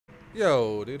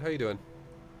Yo, dude, how you doing?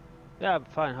 Yeah, I'm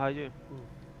fine. How are you?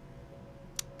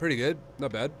 Pretty good,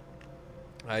 not bad.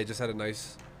 I just had a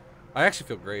nice. I actually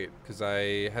feel great because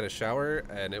I had a shower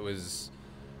and it was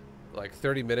like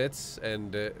 30 minutes,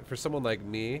 and for someone like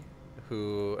me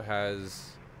who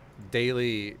has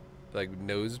daily like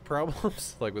nose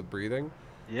problems, like with breathing,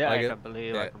 Yeah, like I it, can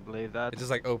believe. I yeah, can believe that. it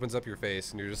just like opens up your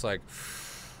face and you're just like,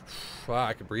 wow,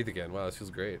 I can breathe again. Wow, this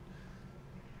feels great.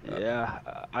 Uh, Yeah,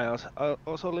 I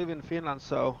also live in Finland,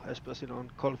 so especially on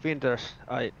cold winters,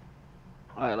 I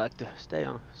like to stay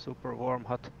on super warm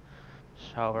hot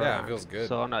shower yeah, it and feels good.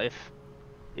 sauna if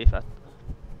at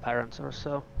parents or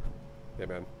so. Yeah,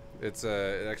 man. It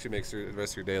actually makes the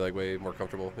rest of your day like way more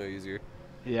comfortable, easier.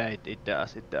 Yeah, it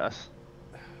does. It does.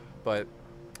 But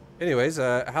anyways,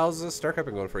 how's the StarCraft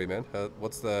been going for you, man?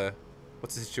 What's the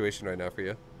situation right now for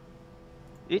you?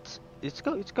 It's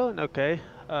going okay.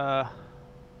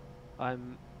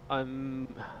 I'm I'm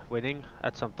winning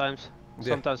at sometimes, Yeah.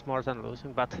 sometimes more than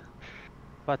losing, but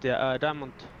yeah,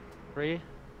 Diamond 3,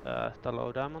 the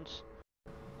low diamonds.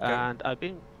 Okay. And I've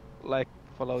been like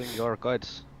following your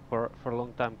guides for a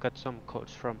long time, got some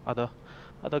codes from other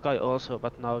guy also,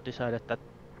 but now decided that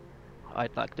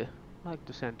I'd like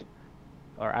to send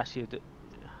or ask you to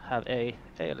have a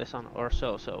lesson or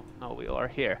so. So now we are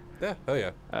here. Yeah. Oh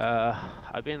yeah.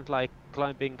 I've been like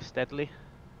climbing steadily,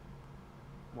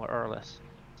 more or less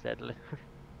steadily.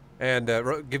 And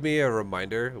give me a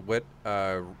reminder. What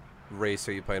race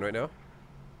are you playing right now?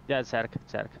 Yeah, Zerk,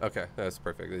 Zerk. Okay, that's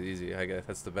perfect. That's easy. I guess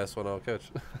that's the best one I'll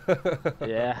coach.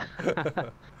 Yeah.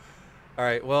 All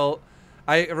right. Well,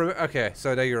 okay.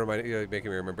 So now you're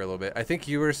making me remember a little bit. I think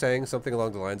you were saying something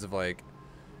along the lines of like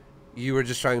you were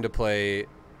just trying to play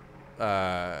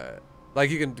uh, like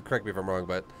you can correct me if I'm wrong,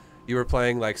 but you were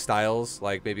playing like styles,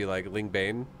 like maybe like Ling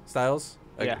Bane styles.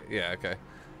 Like, Yeah. yeah, okay.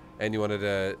 And you wanted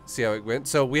to see how it went.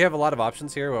 So we have a lot of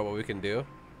options here about what we can do,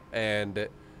 and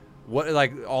what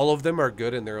like all of them are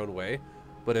good in their own way.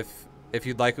 But if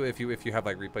you'd like, if you have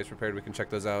like replays prepared, we can check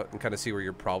those out and kind of see where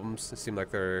your problems seem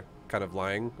like they're kind of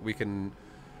lying. We can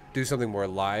do something more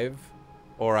live,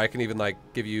 or I can even like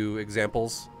give you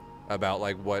examples about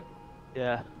like what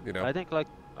Yeah. you know. I think like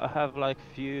I have like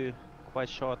few quite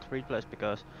short replays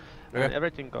because when Okay.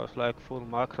 everything goes like full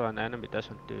macro and enemy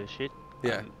doesn't do shit,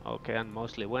 Yeah. I'm okay and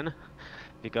mostly win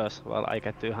because well I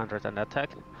get 200 and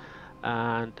attack.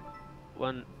 And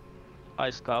when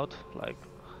I scout like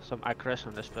some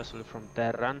aggression, especially from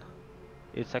Terran,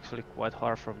 it's actually quite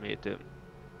hard for me to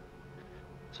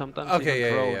sometimes even Okay. Yeah.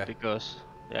 Yeah. drone Yeah. because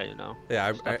yeah, you know,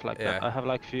 Yeah. stuff like that. Yeah. I have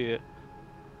like few.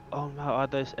 Oh no, are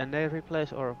those NA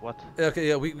replays or what? Okay,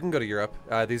 yeah, we can go to Europe.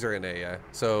 These are in A, yeah.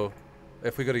 So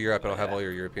if we go to Europe, Oh it'll have yeah. all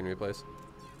your European replays.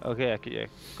 Okay, okay, yeah,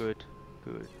 good,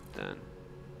 good then.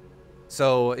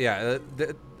 So yeah,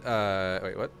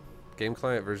 wait, what? Game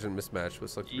client version mismatch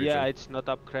with selected Yeah, region it's not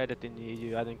upgraded in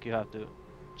EU. I think you have to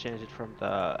change it from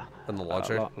the on the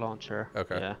launcher. launcher.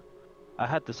 Okay, Yeah, I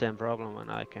had the same problem when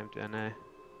I came to NA.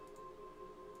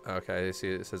 okay, I see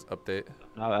it says update.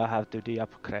 Now I have to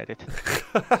de-upgrade it.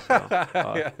 So,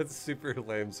 Yeah, it's super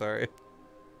lame. Sorry.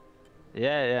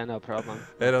 yeah, yeah, no problem,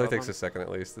 no It only takes problem. a second at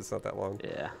least. It's not that long.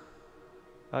 Yeah.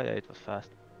 Oh yeah, it was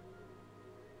fast.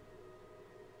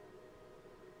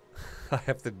 I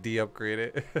have to de-upgrade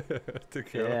it to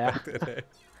go Yeah. back to NA.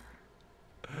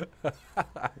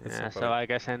 That's so Yeah, funny. so I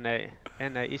guess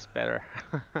NA is better.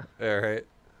 All right.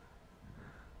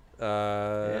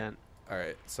 Yeah. All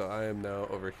right. So I am now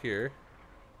over here.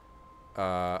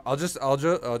 I'll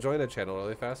join a channel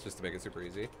really fast just to make it super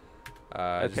easy.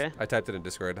 Okay. I typed it in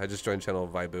Discord. I just joined channel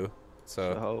Vibu.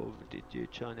 So So how did you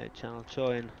join a channel?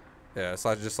 Join yeah,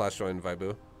 slash join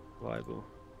Vibu. Weibo.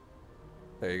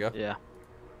 There you go. Yeah.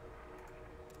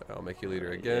 I'll make you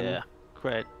leader again, Yeah.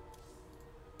 Great.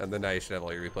 and then now you should have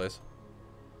all your replays.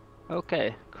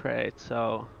 Okay, great.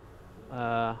 So,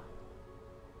 uh,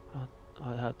 I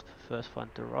I had to first find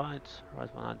the right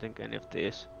one. I think any of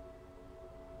these.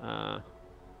 Uh,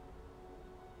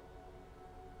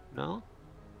 no.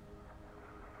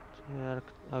 Yeah,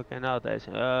 okay, nowadays.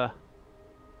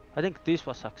 I think this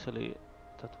was actually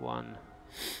that one.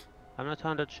 I'm not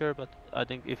 100 sure, but I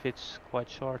think if it's quite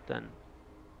short, then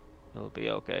it'll be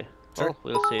okay. Sure. Well,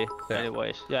 we'll see. Yeah.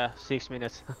 Anyways, yeah, 6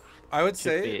 minutes I would should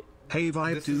say be. Hey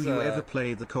Vibe, this do is you ever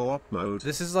play the co-op mode?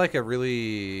 this is like a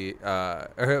really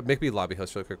or make me lobby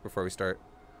host really quick before we start.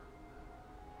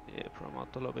 Yeah,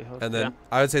 promote the lobby host. And Yeah, then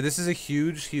I would say this is a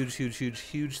huge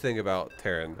thing about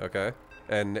Terran, okay?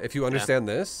 And if you yeah, understand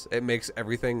this, it makes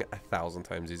everything 1,000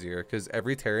 times easier because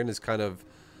every Terran is kind of,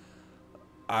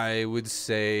 I would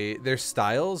say, their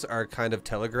styles are kind of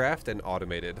telegraphed and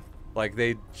automated. Like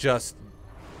they just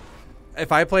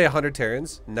if I play 100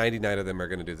 Terrans, 99 of them are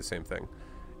going to do the same thing.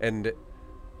 And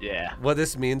yeah, what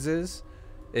this means is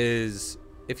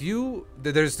if you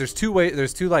there's two like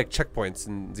checkpoints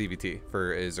in ZvT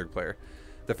for a Zerg player.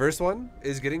 The first one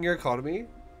is getting your economy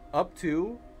up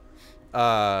to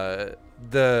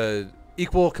the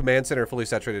equal command center fully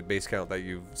saturated base count that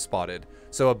you've spotted.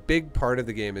 So a big part of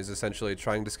the game is essentially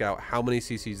trying to scout how many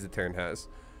CCs the Terran has.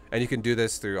 And you can do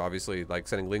this through obviously like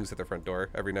sending lings at their front door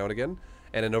every now and again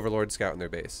and an overlord scout in their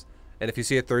base. And if you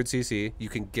see a third CC, you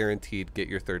can guaranteed get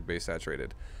your third base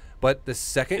saturated. But the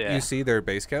second you see their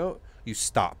base count, you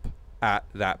stop at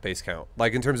that base count.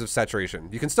 Like in terms of saturation,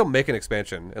 you can still make an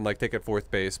expansion and like take a fourth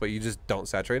base, but you just don't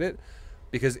saturate it.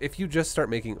 Because if you just start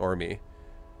making army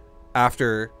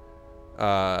after,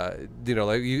 you know,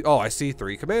 like I see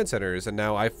 3 command centers and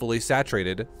now I fully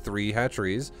saturated 3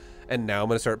 hatcheries and now I'm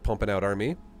going to start pumping out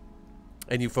army,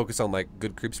 and you focus on like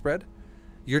good creep spread,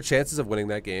 your chances of winning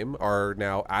that game are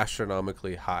now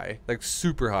astronomically high, like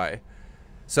super high.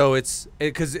 So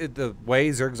because the way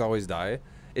Zergs always die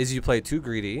is you play too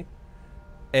greedy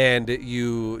and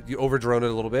you over-drone it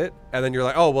a little bit, and then you're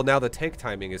like, oh, well, now the tank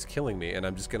timing is killing me, and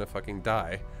I'm just going to fucking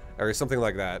die, or something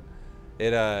like that.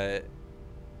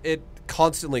 It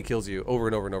constantly kills you over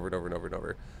and over and over and over and over and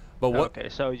over. But what? Okay,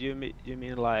 so you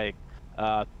mean like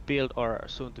build or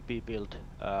soon-to-be built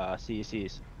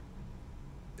CCs?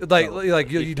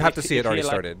 Like you'd have to see it already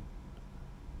started.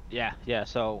 Yeah.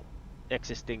 So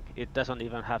existing, it doesn't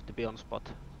even have to be on spot.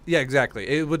 Yeah, exactly.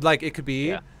 It would it could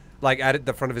be like at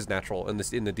the front of his natural in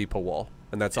the depot wall,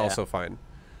 and that's also fine.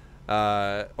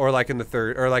 Or like in the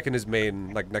third, or like in his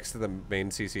main, like next to the main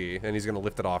CC, and he's gonna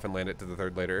lift it off and land it to the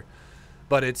third later.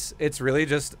 But it's really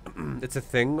just it's a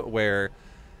thing where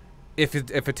if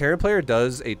a Terran player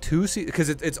does a 2C, because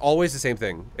it's always the same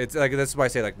thing. It's like, that's why I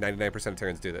say like 99% of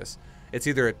Terrans do this. It's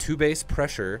either a 2-base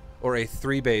pressure or a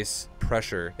 3-base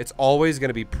pressure. It's always going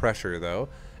to be pressure though,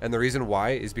 and the reason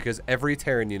why is because every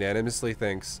Terran unanimously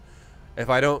thinks, if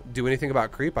I don't do anything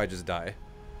about creep, I just die.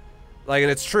 Like,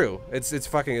 and it's true. It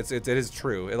is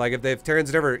true. Like if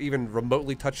Terrans never even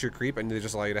remotely touch your creep and they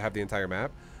just allow you to have the entire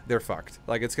map, they're fucked.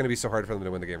 Like, it's going to be so hard for them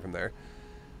to win the game from there.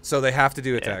 So they have to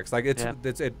do attacks. Like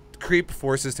creep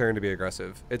forces Terran to be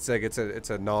aggressive. It's like it's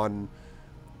a non,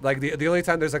 like the only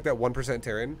time there's like that 1%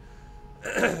 Terran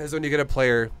is when you get a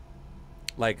player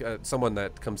like someone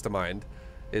that comes to mind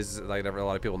is like a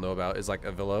lot of people know about is like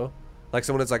a Villo, like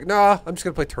someone that's like, nah, I'm just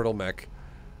gonna play turtle mech.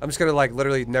 I'm just gonna like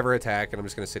literally never attack, and I'm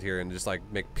just gonna sit here and just like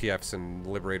make PFs and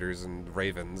liberators and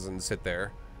ravens and sit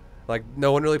there. Like,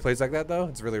 no one really plays like that though.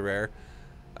 It's really rare.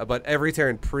 But every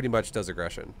Terran pretty much does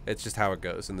aggression. It's just how it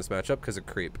goes in this matchup because of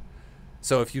creep.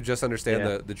 So if you just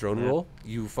understand the drone rule,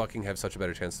 you fucking have such a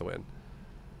better chance to win.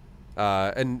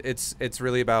 And it's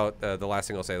really about the last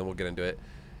thing I'll say, then we'll get into it,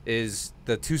 is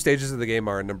the 2 stages of the game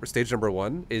are stage number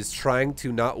 1 is trying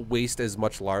to not waste as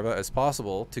much larva as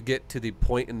possible to get to the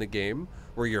point in the game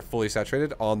where you're fully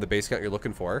saturated on the base count you're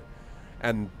looking for.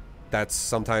 And that's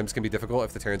sometimes can be difficult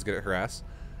if the Terrans get harassed.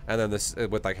 And then this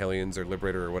with like Hellions or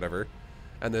Liberator or whatever.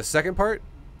 And the second part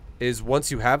is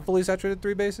once you have fully saturated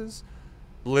 3 bases,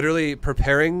 literally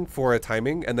preparing for a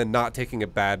timing and then not taking a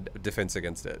bad defense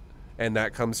against it. And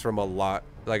that comes from a lot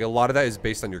of that is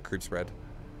based on your creep spread.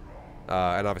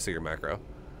 And obviously your macro.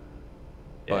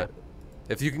 But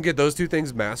if you can get those 2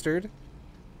 things mastered,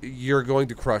 you're going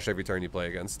to crush every turn you play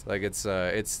against. Like it's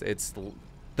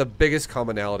the biggest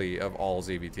commonality of all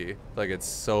ZvT. Like, it's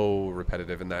so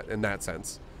repetitive in that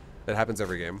sense. It happens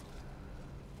every game.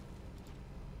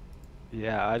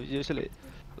 Yeah, I usually,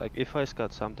 like, if I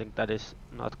scout something that is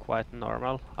not quite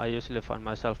normal, I usually find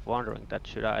myself wondering that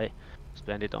should I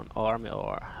spend it on army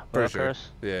or workers.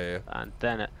 Sure. Yeah. And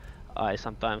then I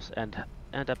sometimes end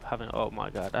up having, oh my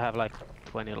god, I have like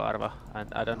 20 larvae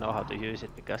and I don't know how to use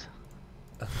it because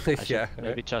I should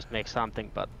maybe just make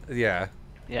something, but yeah,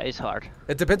 it's hard.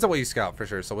 It depends on what you scout for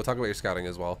sure. So we'll talk about your scouting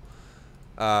as well.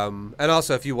 And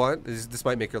also, if you want, this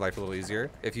might make your life a little easier.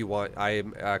 If you want, I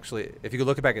am actually, if you could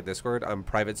look back at Discord, I'm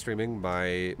private streaming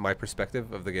my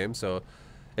perspective of the game. So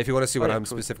if you want to see what I'm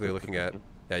specifically looking at,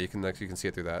 yeah, you can see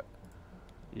it through that.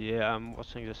 Yeah, I'm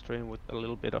watching the stream with a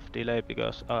little bit of delay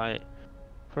because I,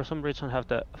 for some reason, have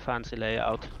the fancy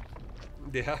layout.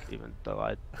 Yeah. Even though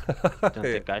I don't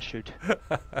think I should.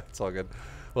 It's all good.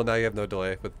 Well, now you have no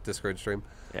delay with Discord stream.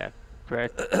 Yeah,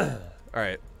 great. All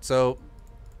right, so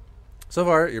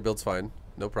far your build's fine.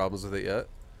 No problems with it yet.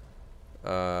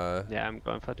 Yeah, I'm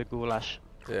going for the goulash.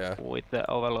 Yeah. With the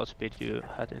overload speed you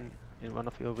had in one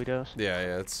of your videos.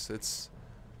 Yeah. It's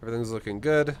everything's looking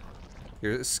good.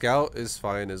 Your scout is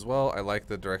fine as well. I like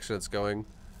the direction it's going.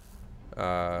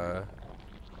 We'll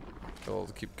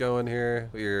keep going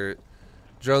here.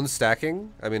 Drone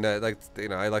stacking. I mean, I like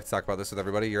to talk about this with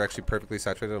everybody. You're actually perfectly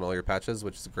saturated on all your patches,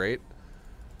 which is great.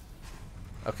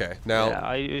 Okay, now. Yeah,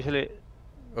 I usually.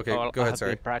 Okay, Well, go I ahead. have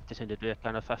Sorry. been practicing to do it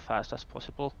kind of as fast as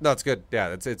possible. No, it's good.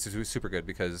 Yeah, it's super good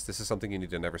because this is something you need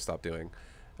to never stop doing.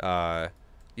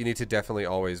 You need to definitely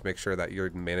always make sure that you're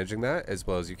managing that as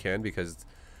well as you can because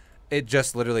it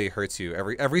just literally hurts you.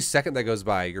 Every second that goes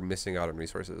by, you're missing out on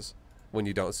resources when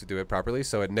you don't do it properly.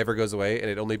 So it never goes away, and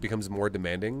it only becomes more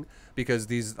demanding because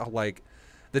these like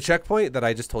the checkpoint that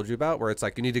I just told you about, where it's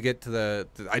like you need to get to the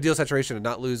ideal saturation and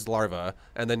not lose larva,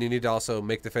 and then you need to also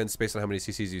make defense based on how many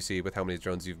CCs you see with how many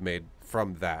drones you've made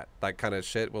from that. That kind of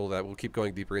shit that we'll keep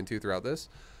going deeper into throughout this.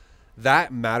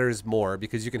 That matters more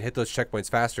because you can hit those checkpoints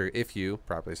faster if you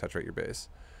properly saturate your base.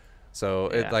 So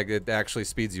Yeah. it actually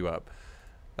speeds you up.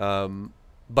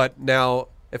 But now,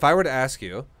 if I were to ask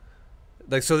you,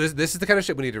 like, so this is the kind of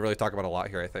shit we need to really talk about a lot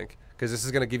here, I think, because this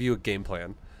is going to give you a game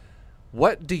plan.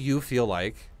 What do you feel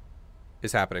like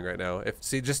is happening right now? If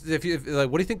like,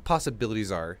 what do you think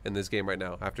possibilities are in this game right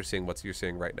now after seeing what you're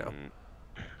seeing right now?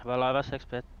 Well, I was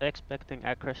expecting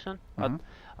aggression, but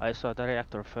I saw the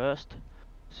reactor first,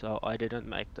 so I didn't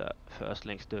make the first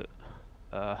links to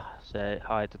say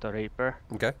hi to the Reaper.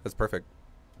 Okay, that's perfect.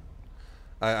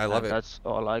 I love it. That's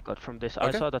all I got from this. Okay.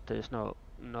 I saw that there is no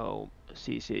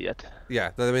CC yet.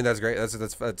 Yeah, I mean that's great.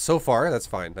 That's so far that's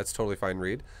fine. That's totally fine.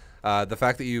 Read. The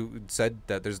fact that you said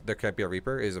that there can't be a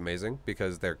Reaper is amazing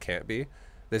because there can't be.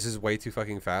 This is way too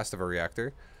fucking fast of a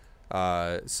reactor.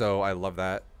 So I love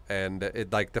that, and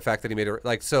it like the fact that he made it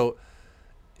like so.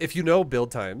 If you know build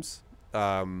times,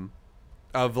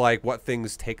 of like what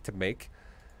things take to make,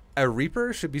 a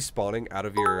Reaper should be spawning out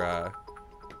of your.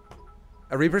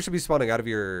 A Reaper should be spawning out of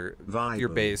your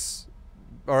base,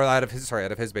 or out of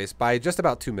his base by just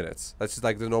about 2 minutes. That's just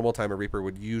like the normal time a Reaper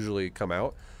would usually come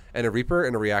out. And a Reaper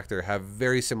and a Reactor have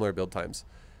very similar build times.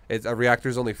 A Reactor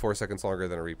is only 4 seconds longer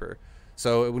than a Reaper.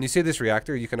 So when you see this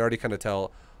Reactor, you can already kind of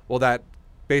tell, well, that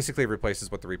basically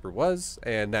replaces what the Reaper was,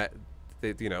 and that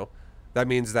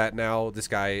means that now this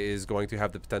guy is going to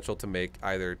have the potential to make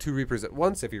either 2 Reapers at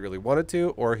once if he really wanted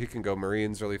to, or he can go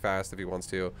Marines really fast if he wants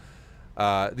to.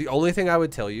 The only thing I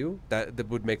would tell you that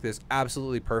would make this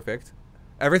absolutely perfect,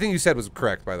 everything you said was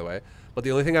correct, by the way, but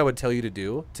the only thing I would tell you to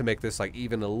do to make this like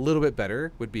even a little bit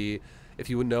better would be if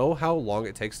you would know how long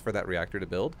it takes for that reactor to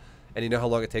build, and you know how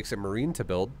long it takes a Marine to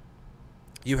build,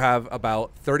 you have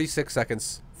about 36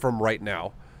 seconds from right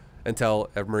now until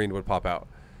a Marine would pop out.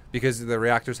 Because the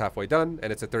reactor's halfway done,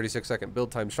 and it's a 36-second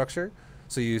build time structure,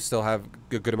 so you still have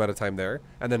a good amount of time there.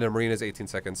 And then a Marine is 18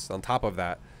 seconds on top of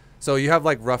that. So you have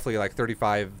like roughly like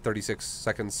 35, 36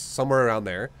 seconds, somewhere around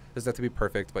there. Doesn't have to be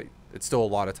perfect, but it's still a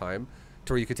lot of time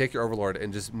to where you could take your Overlord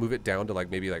and just move it down to like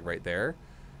maybe like right there,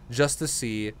 just to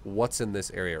see what's in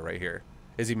this area right here.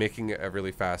 Is he making a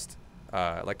really fast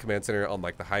like command center on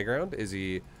like the high ground? Is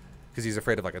he, because he's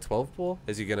afraid of like a 12 pool?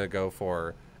 Is he gonna go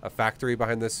for a factory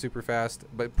behind this super fast,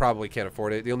 but probably can't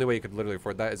afford it? The only way you could literally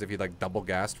afford that is if he like double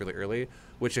gassed really early,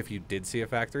 which if you did see a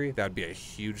factory, that would be a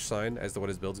huge sign as to what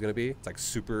his build's going to be. It's like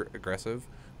super aggressive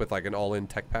with like an all-in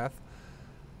tech path.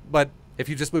 But if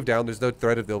you just move down, there's no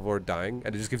threat of the Overlord dying,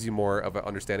 and it just gives you more of an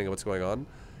understanding of what's going on.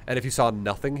 And if you saw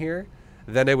nothing here,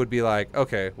 then it would be like,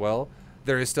 okay, well,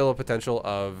 there is still a potential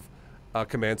of a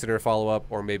command center follow-up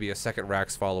or maybe a second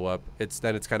Rax follow-up.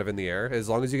 Then it's kind of in the air. As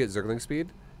long as you get Zergling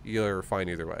speed, you're fine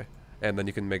either way, and then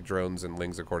you can make drones and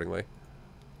lings accordingly.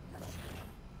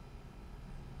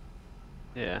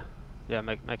 Yeah,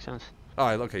 makes sense. Oh,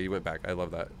 okay, you went back. I love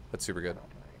that. That's super good.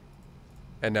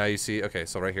 And now you see, okay,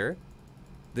 so right here,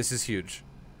 this is huge.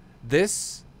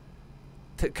 This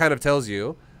kind of tells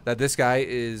you that this guy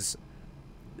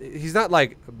he's not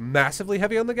like massively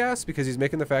heavy on the gas because he's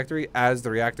making the factory as the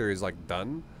reactor is like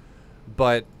done,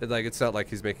 but like it's not like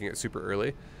he's making it super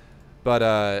early.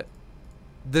 But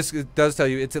this does tell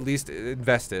you it's at least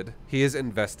invested. He is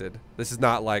invested. This is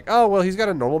not like, oh, well, he's got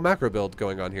a normal macro build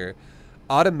going on here.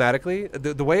 Automatically,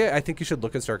 the way I think you should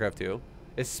look at StarCraft 2,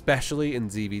 especially in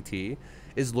ZvT,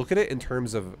 is look at it in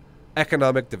terms of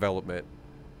economic development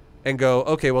and go,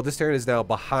 okay, well, this Terran is now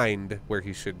behind where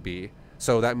he should be.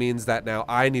 So that means that now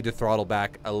I need to throttle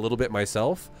back a little bit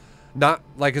myself. Not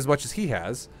like as much as he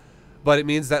has, but it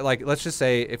means that, like, let's just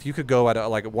say if you could go at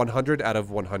like 100 out of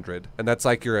 100, and that's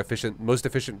like your most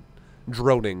efficient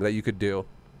droning that you could do.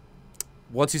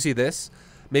 Once you see this,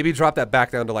 maybe drop that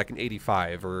back down to like an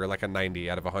 85 or like a 90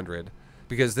 out of 100,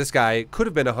 because this guy could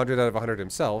have been 100 out of 100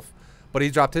 himself, but he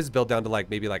dropped his build down to like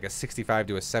maybe like a 65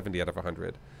 to a 70 out of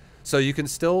 100. So you can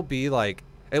still be like,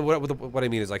 and what I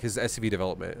mean is like his SCV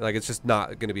development, like it's just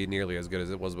not going to be nearly as good as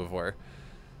it was before.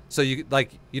 So you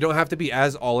don't have to be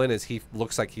as all in as he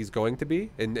looks like he's going to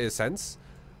be in a sense,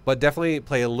 but definitely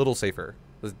play a little safer.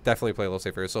 Definitely play a little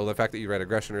safer. So the fact that you read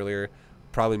aggression earlier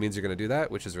probably means you're going to do that,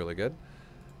 which is really good.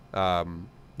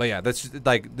 But yeah, that's just,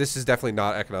 like, this is definitely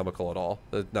not economical at all.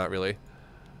 Not really.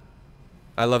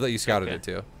 I love that you scouted it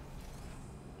too.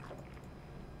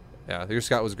 Yeah, your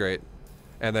scout was great.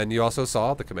 And then you also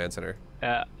saw the command center.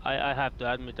 I have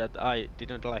to admit that I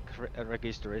didn't like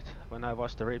register it. When I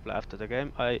watched the replay after the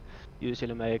game, I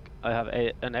usually have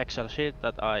an Excel sheet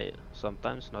that I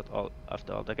sometimes, not all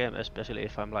after all the game, especially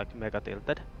if I'm like mega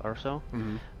tilted or so,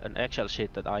 an Excel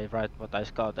sheet that I write what I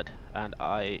scouted, and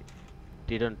I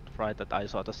didn't write that I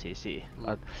saw the CC.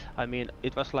 But I mean,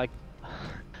 it was like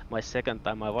my second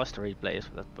time I watched the replays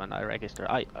that when I registered,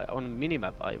 I on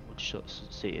minimap I would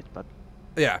see it, but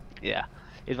yeah,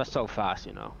 it was so fast,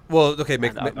 you know. Well, okay,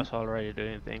 I was already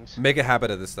doing things. Make a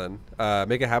habit of this then.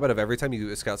 Make a habit of every time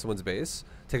you scout someone's base,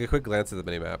 take a quick glance at the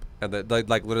minimap, and then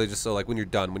like literally just so like when you're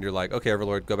done, when you're like, okay,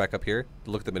 Overlord, go back up here,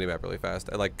 look at the minimap really fast,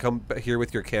 and like come here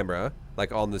with your camera,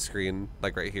 like on the screen,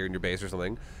 like right here in your base or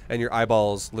something, and your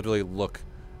eyeballs literally look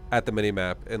at the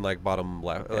minimap in like bottom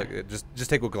left, like just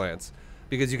take a glance,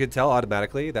 because you can tell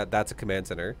automatically that that's a command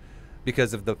center.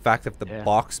 Because of the fact of the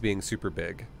box being super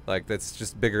big. Like, that's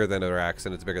just bigger than a racks,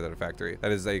 and it's bigger than a factory.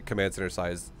 That is a command center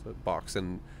size box,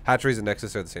 and hatcheries and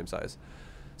Nexus are the same size.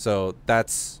 So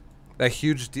that's a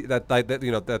huge that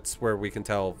you know, that's where we can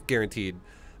tell guaranteed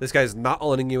this guy's not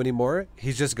all-inning you anymore.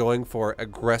 He's just going for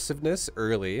aggressiveness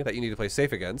early that you need to play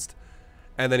safe against,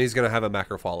 and then he's going to have a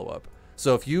macro follow-up.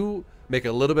 So if you make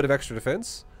a little bit of extra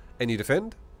defense and you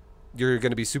defend, you're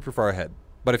going to be super far ahead.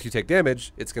 But if you take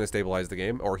damage, it's going to stabilize the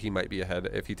game, or he might be ahead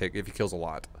if he kills a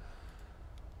lot.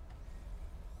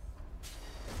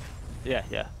 Yeah,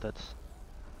 that's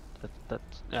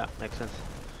yeah, makes sense.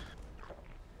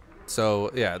 So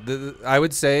yeah, I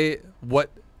would say let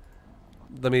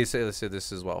me say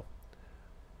this as well.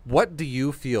 What do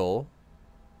you feel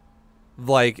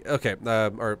like? Okay,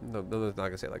 or no, I'm not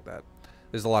gonna say it like that.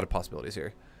 There's a lot of possibilities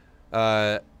here.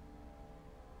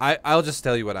 I'll just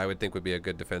tell you what I would think would be a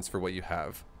good defense for what you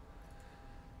have.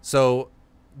 So,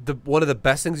 one of the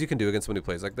best things you can do against someone who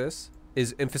plays like this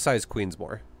is emphasize queens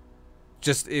more.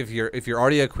 Just if you're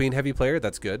already a queen heavy player,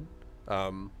 that's good.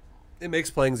 It makes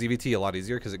playing ZvT a lot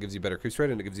easier because it gives you better creep spread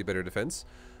and it gives you better defense.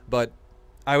 But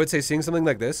I would say seeing something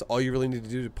like this, all you really need to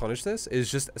do to punish this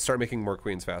is just start making more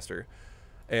queens faster.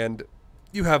 And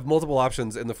you have multiple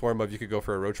options in the form of you could go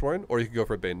for a Roach Warren or you could go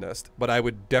for a Bane Nest. But I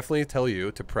would definitely tell you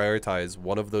to prioritize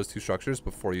one of those two structures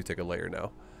before you take a layer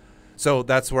now. So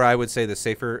that's where I would say the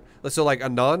safer... So like a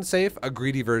non-safe, a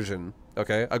greedy version,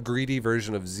 okay? A greedy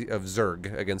version of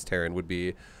Zerg against Terran would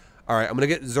be, all right, I'm going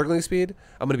to get Zergling speed.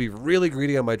 I'm going to be really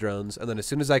greedy on my drones. And then as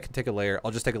soon as I can take a layer,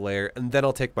 I'll just take a layer. And then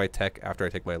I'll take my tech after I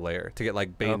take my layer to get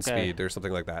like Bane speed or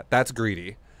something like that. That's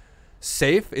greedy.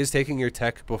 Safe is taking your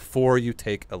tech before you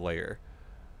take a layer.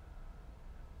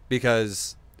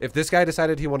 Because if this guy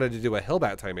decided he wanted to do a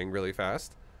Hellbat timing really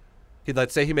fast,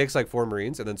 let's say he makes like 4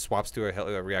 Marines and then swaps to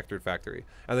a reactor factory.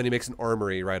 And then he makes an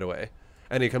armory right away.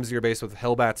 And he comes to your base with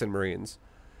Hellbats and Marines.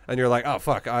 And you're like, oh,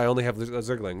 fuck, I only have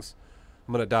Zerglings.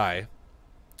 I'm going to die.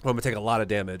 I'm going to take a lot of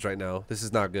damage right now. This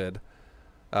is not good.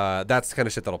 That's the kind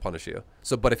of shit that'll punish you.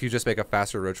 So, but if you just make a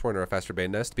faster Roach Warren or a faster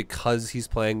Bane Nest, because he's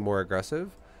playing more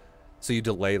aggressive, so you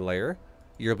delay layer,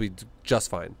 you'll be just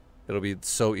fine. It'll be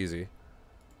so easy.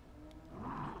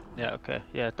 Yeah, okay.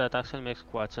 Yeah, that actually makes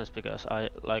quite sense because I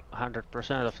like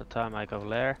 100% of the time I go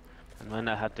lair, and when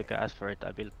I had to gas for it,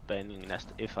 I build Baning Nest.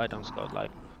 If I don't scout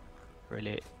like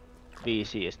really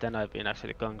VCs, then I've been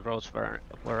actually going Roach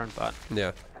Warren, but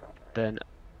yeah, then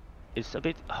it's a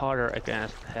bit harder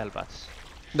against Hellbats.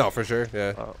 No, for sure,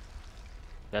 yeah.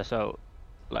 Yeah, so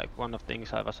like one of the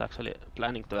things I was actually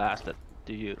planning to ask that,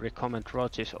 do you recommend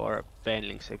Roaches or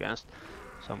Banelings against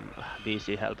some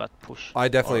VC Hellbat push? I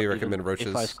definitely recommend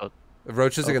Roaches.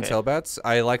 Roaches against Hellbats,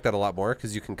 I like that a lot more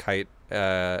because you can kite.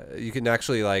 You can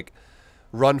actually like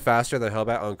run faster than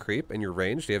Hellbat on creep, and you're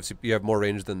ranged. You have more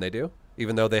range than they do,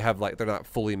 even though they have like they're not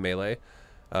fully melee.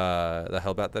 The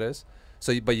Hellbat that is.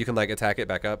 So, but you can like attack it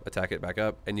back up,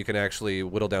 and you can actually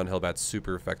whittle down Hellbats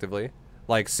super effectively.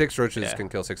 Like 6 Roaches can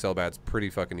kill 6 Hellbats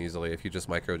pretty fucking easily if you just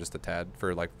micro just a tad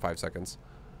for like 5 seconds.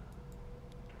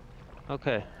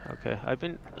 Okay. I've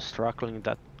been struggling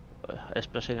that,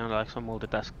 especially on like some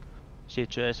multitask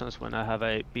situations when I have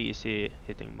a PC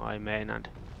hitting my main and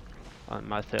on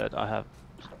my third I have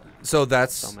so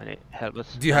many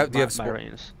Hellbats. Do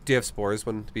you have spores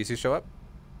when BCs show up?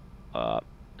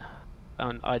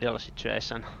 An ideal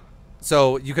situation.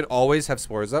 So you can always have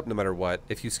spores up no matter what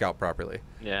if you scout properly.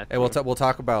 Yeah. And we'll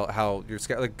talk about how your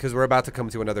scout, because we're about to come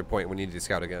to another point when you need to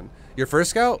scout again. Your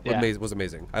first scout was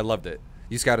amazing. I loved it.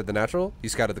 You scouted the natural, you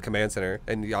scouted the command center,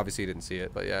 and you obviously didn't see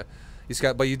it, but yeah,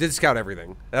 but you did scout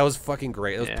everything. That was fucking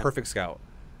great. It was perfect scout.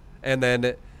 And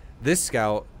then this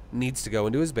scout needs to go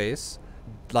into his base,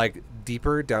 like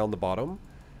deeper down the bottom.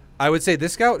 I would say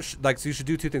this scout, so you should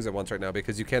do two things at once right now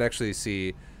because you can't actually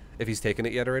see if he's taken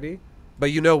it yet already.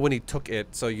 But you know when he took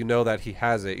it, so you know that he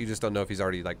has it. You just don't know if he's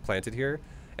already like planted here.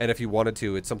 And if you wanted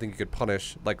to, it's something you could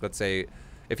punish. Like let's say,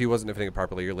 if he wasn't defending it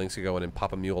properly, your Lynx could go in and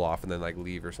pop a mule off and then like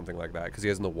leave or something like that because he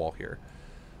has no wall here.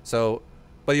 So,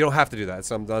 but you don't have to do that.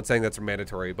 So I'm not saying that's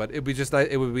mandatory, but it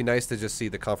would be nice to just see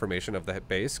the confirmation of the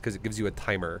base because it gives you a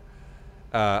timer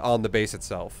on the base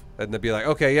itself, and they'd be like,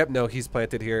 okay, yep, no, he's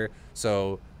planted here.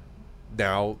 So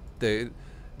now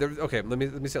okay, let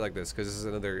me say it like this because this is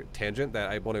another tangent that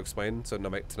I want to explain, so to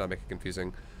not make it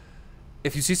confusing.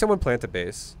 If you see someone plant a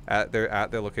base at their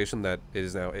location that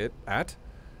is now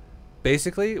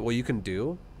basically what you can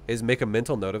do is make a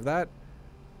mental note of that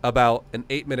about an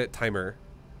 8-minute timer,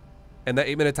 and that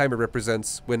 8-minute timer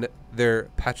represents when their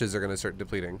patches are going to start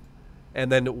depleting.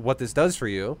 And then what this does for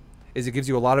you is it gives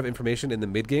you a lot of information in the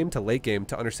mid game to late game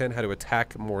to understand how to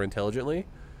attack more intelligently,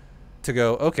 to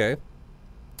go, okay,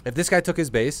 if this guy took his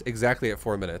base exactly at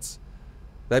 4 minutes,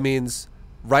 that means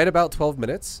right about 12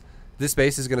 minutes, this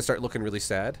base is going to start looking really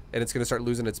sad, and it's going to start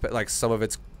losing some of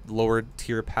its lower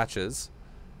tier patches.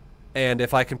 And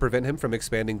if I can prevent him from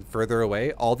expanding further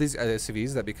away, all these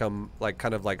SCVs that become like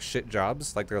kind of like shit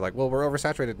jobs, like they're like, well, we're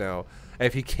oversaturated now. And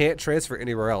if he can't transfer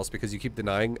anywhere else because you keep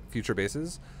denying future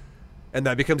bases, and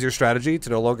that becomes your strategy to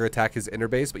no longer attack his inner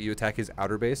base, but you attack his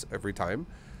outer base every time,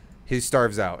 he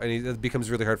starves out, and it becomes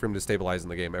really hard for him to stabilize in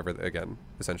the game ever again.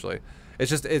 Essentially,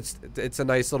 it's a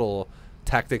nice little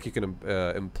tactic you can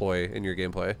employ in your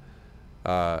gameplay,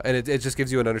 and it just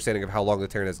gives you an understanding of how long the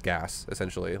Terran has gas.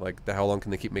 Essentially, like how long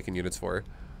can they keep making units for?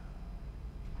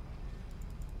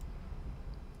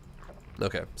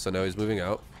 Okay, so now he's moving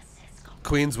out.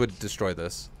 Queens would destroy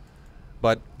this,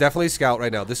 but definitely scout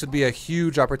right now. This would be a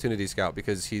huge opportunity scout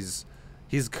because he's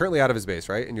currently out of his base,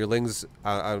 right? And your Lings,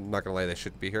 I'm not going to lie, they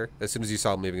shouldn't be here. As soon as you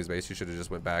saw him leaving his base, you should have just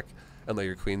went back and let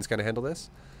your Queens kind of handle this.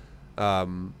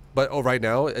 But right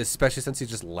now, especially since he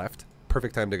just left,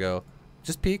 perfect time to go.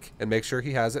 Just peek and make sure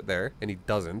he has it there, and he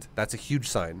doesn't. That's a huge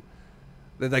sign.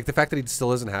 Like, the fact that he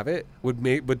still doesn't have it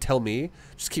would tell me,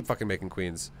 just keep fucking making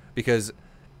Queens. Because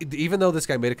even though this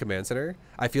guy made a command center,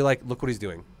 I feel like, look what he's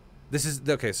doing. This is,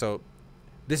 okay, so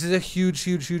this is a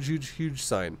huge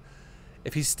sign.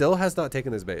 If he still has not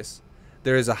taken his base,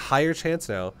 there is a higher chance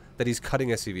now that he's cutting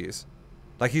SCVs.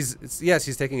 Like yes,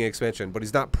 he's taking an expansion, but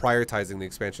he's not prioritizing the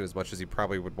expansion as much as he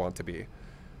probably would want to be.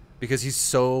 Because he's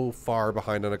so far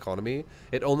behind on economy,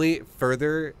 it only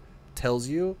further tells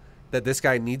you that this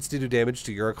guy needs to do damage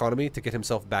to your economy to get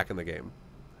himself back in the game.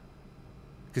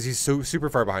 Because he's so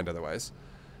super far behind otherwise.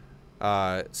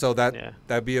 So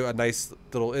that'd be a nice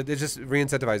little, it just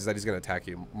re-incentivizes that he's going to attack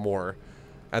you more.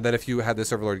 And then if you had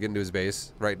this Overlord get into his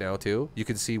base right now too, you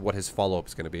can see what his follow-up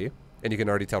is going to be. And you can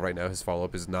already tell right now his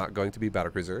follow-up is not going to be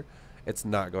Battlecruiser. It's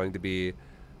not going to be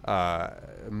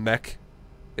mech.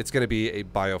 It's going to be a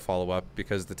bio follow-up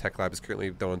because the tech lab is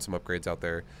currently throwing some upgrades out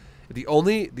there.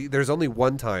 There's only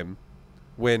one time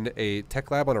when a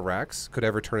tech lab on a Rax could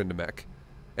ever turn into mech.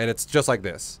 And it's just like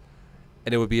this.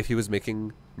 And it would be if he was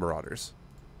making Marauders,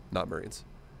 not Marines.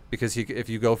 Because if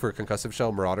you go for a concussive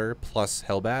shell Marauder plus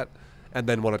Hellbat, and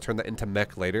then want to turn that into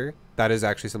mech later, that is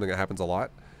actually something that happens a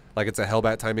lot. Like, it's a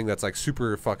Hellbat timing that's like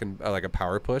super fucking like a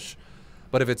power push.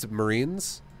 But if it's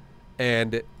Marines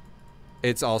and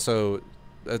it's also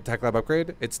a tech lab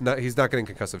upgrade, he's not getting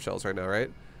concussive shells right now, right?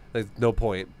 There's no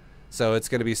point. So it's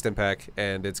going to be Stimpack,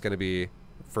 and it's going to be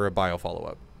for a bio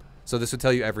follow-up. So this would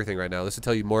tell you everything right now. This would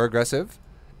tell you more aggressive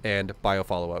and bio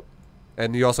follow-up.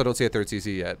 And you also don't see a third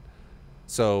CC yet.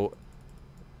 So,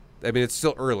 I mean, it's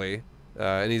still early.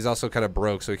 And he's also kind of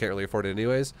broke, so he can't really afford it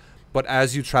anyways. But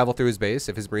as you travel through his base,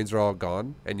 if his Marines are all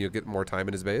gone and you get more time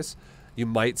in his base, you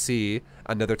might see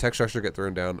another tech structure get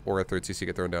thrown down or a third CC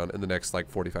get thrown down in the next, like,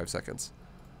 45 seconds.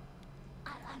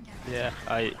 Yeah,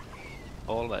 I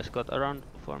always got around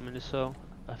 4 minutes so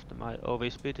after my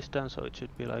OV speed is done, so it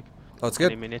should be like it's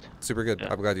good. Minute. Super good.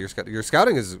 Yeah. I'm glad your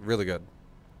scouting is really good.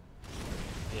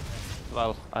 Yeah.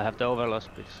 Well, I have the overload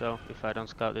speed, so if I don't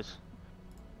scout, it's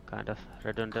kind of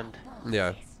redundant.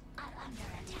 Yeah.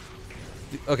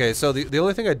 Okay, so the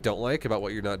only thing I don't like about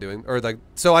what you're not doing, or like,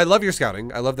 so I love your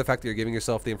scouting. I love the fact that you're giving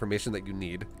yourself the information that you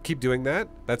need. Keep doing that.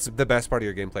 That's the best part of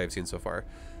your gameplay I've seen so far.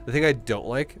 The thing I don't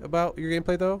like about your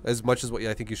gameplay, though, as much as what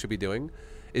I think you should be doing,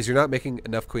 is you're not making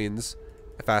enough queens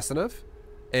fast enough,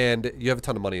 and you have a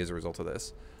ton of money as a result of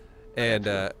this.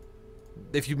 And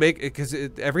if you make, because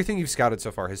everything you've scouted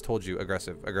so far has told you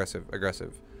aggressive, aggressive,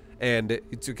 aggressive, and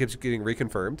it keeps getting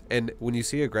reconfirmed. And when you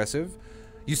see aggressive,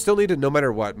 you still need to, no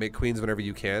matter what, make queens whenever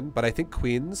you can. But I think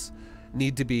queens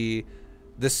need to be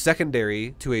the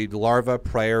secondary to a larva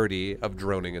priority of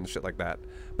droning and shit like that.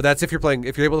 But that's if you're playing,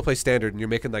 if you're able to play standard and you're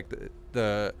making like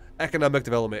the economic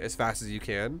development as fast as you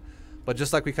can. But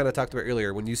just like we kind of talked about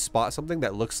earlier, when you spot something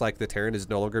that looks like the Terran is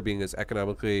no longer being as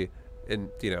economically,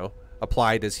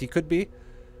 applied as he could be,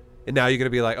 and now you're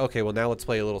gonna be like, okay, well now let's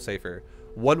play a little safer.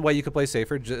 One way you could play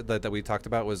safer that we talked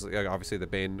about was obviously the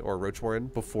Bane or Roach Warren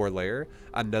before layer.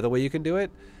 Another way you can do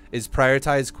it is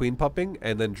prioritize queen pumping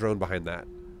and then drone behind that.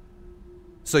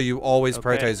 So you always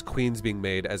prioritize queens being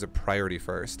made as a priority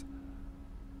first.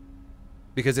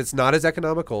 Because it's not as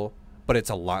economical, but it's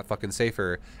a lot fucking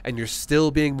safer. And you're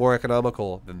still being more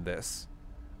economical than this.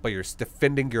 But you're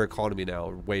defending your economy now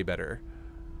way better.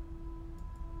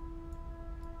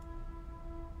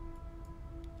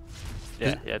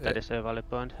 Yeah, that is a valid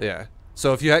point. Yeah.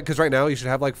 So if you had, because right now you should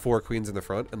have like 4 queens in the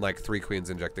front and like 3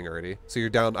 queens injecting already. So you're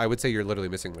down, I would say you're literally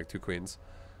missing like 2 queens.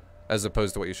 As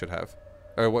opposed to what you should have.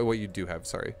 Or what you do have,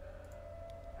 sorry.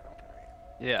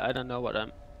 Yeah, I don't know what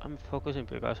I'm focusing,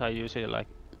 because I usually like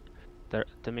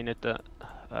the minute the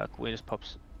queens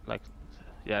pops, like,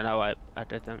 yeah, now I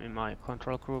added them in my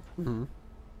control group. Mm-hmm.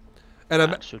 And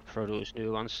I should produce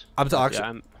new ones.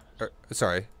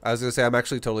 Sorry, I was gonna say I'm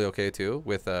actually totally okay too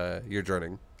with your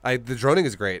droning. The droning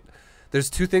is great. There's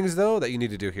 2 things though that you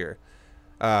need to do here.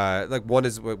 Like one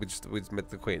is what we just met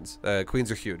the queens. Queens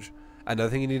are huge. Another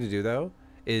thing you need to do though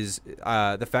is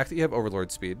the fact that you have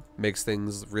overlord speed makes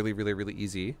things really, really, really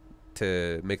easy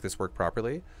to make this work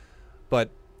properly. But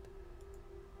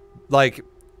like,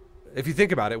 if you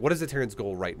think about it, what is the Terran's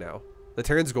goal right now? The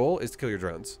Terran's goal is to kill your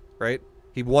drones, right?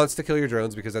 He wants to kill your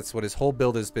drones because that's what his whole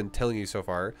build has been telling you so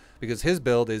far. Because his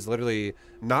build is literally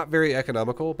not very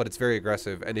economical, but it's very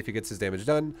aggressive. And if he gets his damage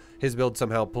done, his build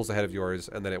somehow pulls ahead of yours,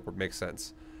 and then it makes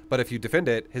sense. But if you defend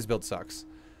it, his build sucks.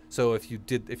 So if you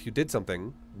did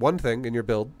something, one thing in your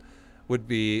build would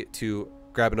be to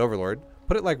grab an overlord,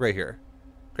 put it like right here.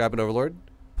 Grab an overlord,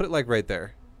 put it like right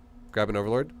there. Grab an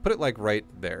overlord, put it like right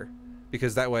there.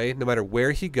 Because that way, no matter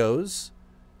where he goes,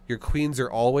 your queens are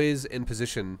always in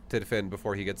position to defend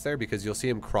before he gets there, because you'll see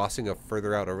him crossing a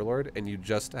further out overlord, and you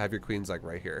just have your queens like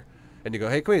right here. And you go,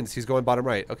 hey queens, he's going bottom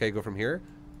right. Okay, go from here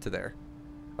to there.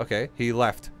 Okay, he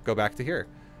left. Go back to here.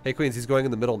 Hey queens, he's going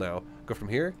in the middle now. Go from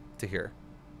here to here.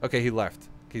 Okay, he left.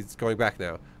 He's going back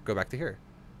now. Go back to here.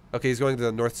 Okay, he's going to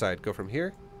the north side. Go from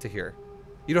here to here.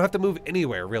 You don't have to move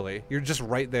anywhere, really. You're just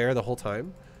right there the whole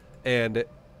time. And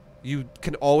you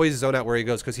can always zone out where he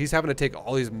goes, because he's having to take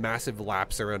all these massive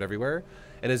laps around everywhere.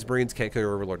 And his Marines can't kill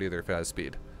your Overlord either if it has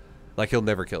speed. Like, he'll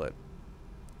never kill it.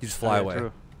 You just fly away.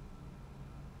 True.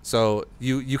 So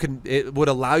you can, it would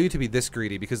allow you to be this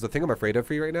greedy, because the thing I'm afraid of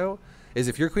for you right now is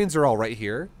if your queens are all right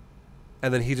here,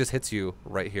 and then he just hits you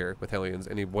right here with Hellions,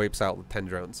 and he wipes out 10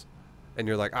 drones. And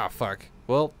you're like, ah, fuck.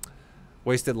 Well,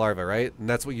 wasted larva, right? And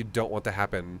that's what you don't want to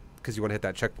happen, because you want to hit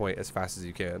that checkpoint as fast as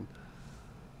you can.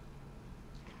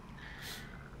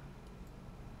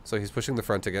 So he's pushing the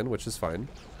front again, which is fine.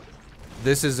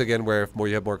 This is, again, where if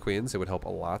you have more queens, it would help a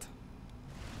lot.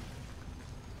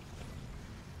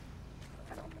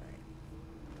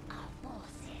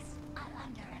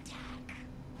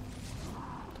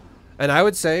 And I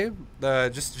would say,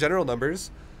 just general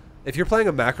numbers, if you're playing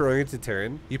a macro-oriented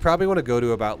Terran, you probably want to go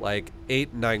to about like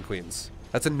 8, 9 queens.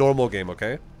 That's a normal game,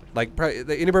 okay? Like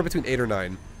probably anywhere between 8 or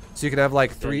 9. So you can have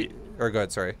like 3, or go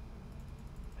ahead, sorry.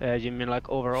 You mean like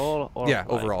overall? Or yeah, like,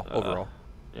 overall.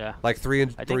 Yeah. Like 3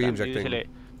 injecting. Usually,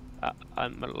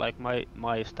 I'm like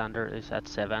my standard is at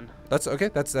 7. That's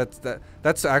okay.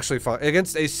 That's actually fine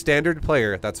against a standard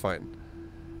player. That's fine.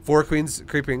 4 queens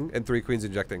creeping and 3 queens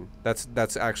injecting.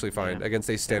 That's actually fine against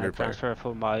a standard player. Transfer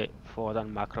for the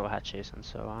macro hatches and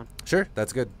so on. Sure,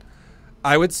 that's good.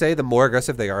 I would say the more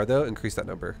aggressive they are, though, increase that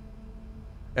number.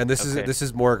 And this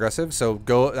is more aggressive. So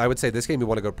go. I would say this game you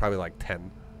want to go probably like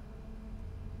 10.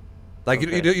 Like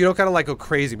you don't kind of like go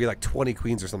crazy, be like 20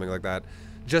 queens or something like that.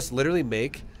 Just literally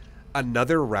make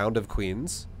another round of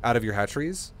queens out of your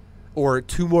hatcheries. Or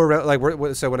 2 more rounds.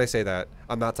 Like, so when I say that,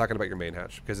 I'm not talking about your main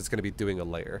hatch, because it's going to be doing a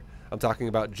layer. I'm talking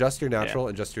about just your natural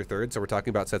and just your third. So we're talking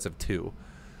about sets of 2.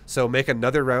 So make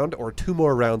another round or 2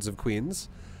 more rounds of queens,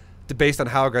 based on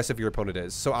how aggressive your opponent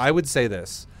is. So I would say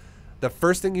this: the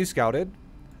first thing you scouted,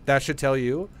 that should tell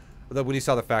you that when you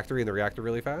saw the factory and the reactor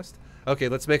really fast. Okay,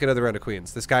 let's make another round of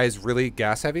queens. This guy is really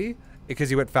gas heavy, because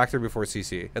he went factory before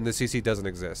CC, and the CC doesn't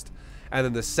exist. And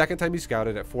then the second time you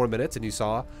scouted at 4 minutes and you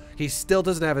saw, he still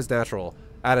doesn't have his natural.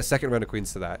 Add a second round of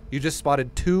queens to that. You just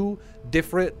spotted 2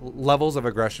 different levels of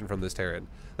aggression from this Terran.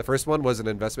 The first one was an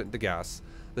investment into gas.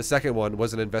 The second one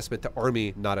was an investment to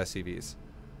army, not SCVs.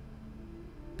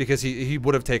 Because he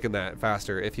would have taken that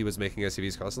faster if he was making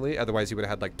SCVs constantly. Otherwise, he would have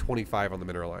had like 25 on the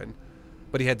mineral line.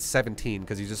 But he had 17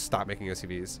 because he just stopped making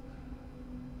SCVs.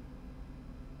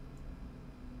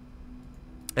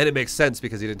 And it makes sense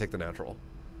because he didn't take the natural.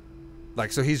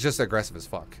 Like, so he's just aggressive as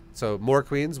fuck. So more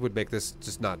queens would make this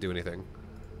just not do anything.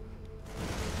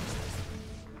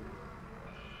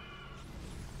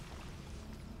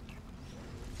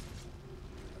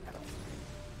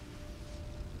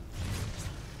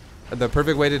 And the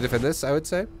perfect way to defend this, I would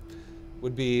say,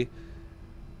 would be,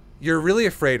 you're really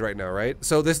afraid right now, right?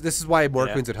 So this is why more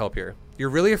queens would help here. You're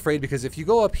really afraid because if you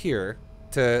go up here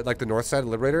to like the north side of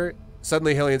the Liberator,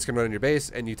 suddenly Hellions can run in your base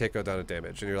and you take go down to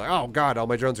damage. And you're like, oh god, all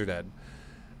my drones are dead.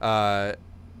 And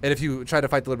if you try to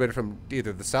fight the Liberator from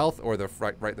either the south or the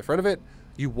right in the front of it,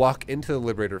 you walk into the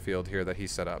Liberator field here that he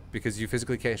set up, because you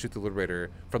physically can't shoot the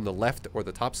Liberator from the left or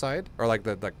the top side, or like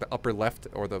the upper left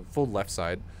or the full left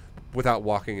side, without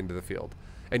walking into the field.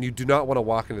 And you do not want to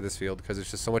walk into this field because it's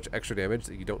just so much extra damage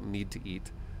that you don't need to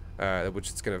eat, which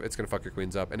it's gonna fuck your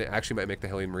queens up, and it actually might make the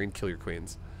Hellion Marine kill your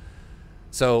queens.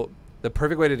 So the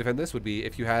perfect way to defend this would be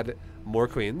if you had more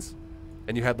queens,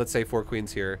 and you had, let's say, 4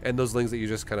 queens here, and those lings that you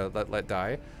just kind of let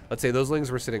die. Let's say those lings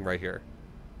were sitting right here,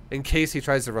 in case he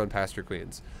tries to run past your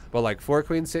queens. But like 4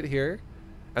 queens sit here,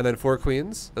 and then 4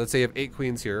 queens. Let's say you have 8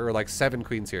 queens here, or like 7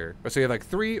 queens here. Or so you have like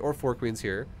 3 or 4 queens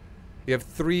here. You have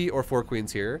 3 or 4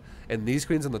 queens here, and these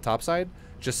queens on the top side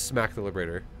just smack the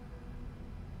Liberator.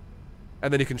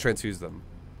 And then you can transfuse them.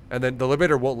 And then the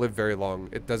Liberator won't live very long.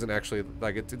 It doesn't actually,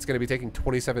 like, it's going to be taking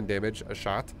 27 damage a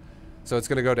shot. So it's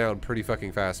going to go down pretty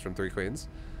fucking fast from 3 queens.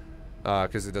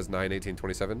 Because it does 9, 18,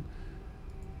 27.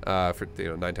 For,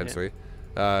 9 times 3.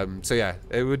 So yeah,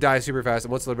 it would die super fast.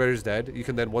 And once the Liberator's dead, you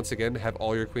can then once again have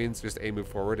all your queens just move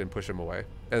forward and push him away.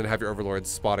 And then have your Overlords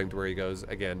spotting to where he goes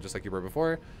again, just like you were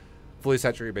before. Fully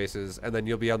saturate your bases. And then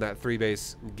you'll be on that 3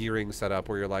 base gearing setup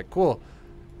where you're like, cool,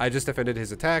 I just defended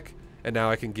his attack. And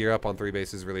now I can gear up on 3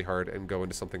 bases really hard and go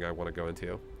into something I want to go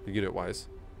into, unit-wise.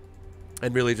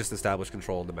 And really just establish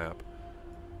control on the map.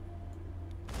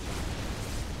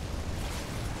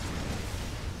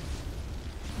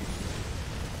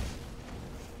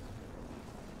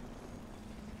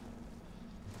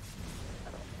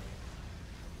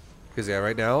 Because yeah,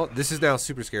 right now, this is now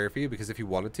super scary for you, because if you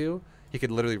wanted to, he could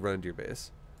literally run into your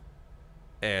base.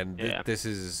 And this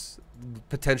is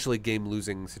potentially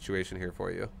game-losing situation here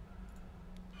for you.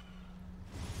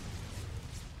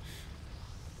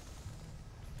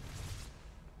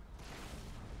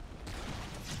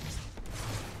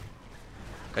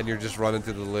 And you're just running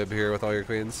through the lib here with all your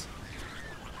queens.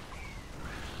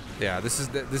 Yeah, this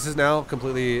is now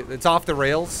completely, it's off the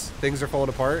rails. Things are falling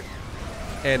apart.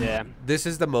 And this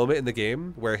is the moment in the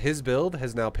game where his build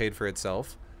has now paid for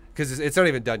itself, because it's not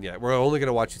even done yet. We're only going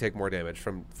to watch you take more damage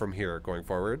from here going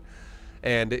forward.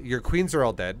 And your queens are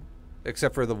all dead,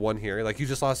 except for the one here. Like, you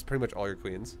just lost pretty much all your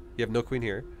queens. You have no queen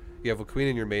here. You have a queen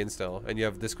in your main still, and you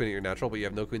have this queen at your natural, but you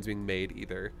have no queens being made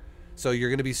either. So you're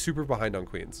going to be super behind on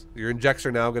queens. Your injects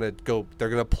are now going to go, they're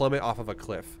going to plummet off of a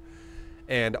cliff.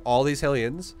 And all these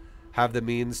Hellions have the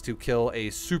means to kill a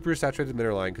super saturated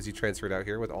mineral line, because you transferred out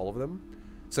here with all of them.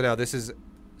 So now this is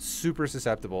super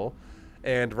susceptible.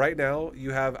 And right now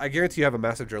you have, I guarantee you have a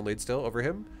massive drone lead still over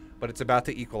him, but it's about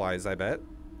to equalize, I bet.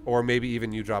 Or maybe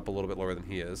even you drop a little bit lower than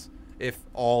he is, if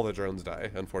all the drones die,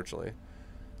 unfortunately.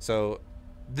 So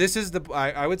this is the,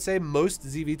 I would say most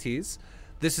ZvTs,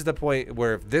 this is the point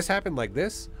where if this happened like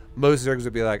this, most Zergs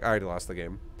would be like, I already lost the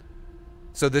game.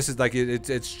 So this is like,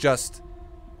 it's just,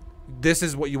 this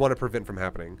is what you want to prevent from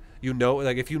happening. You know,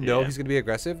 like, if you know he's going to be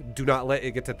aggressive, do not let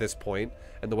it get to this point.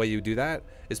 And the way you do that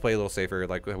is play a little safer,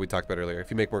 like we talked about earlier.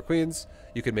 If you make more queens,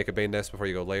 you can make a Bane Nest before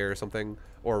you go layer or something,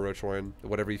 or a Roach Warren,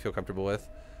 whatever you feel comfortable with.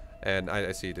 And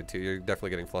I see you did too. You're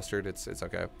definitely getting flustered. It's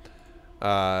okay.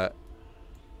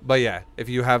 But yeah, if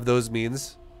you have those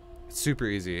means, it's super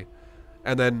easy.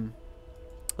 And then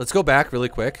let's go back really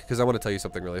quick, because I want to tell you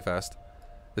something really fast.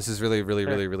 This is really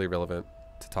relevant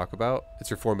to talk about.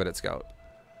 It's your 4-minute scout.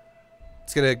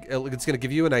 It's gonna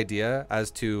give you an idea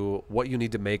as to what you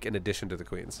need to make in addition to the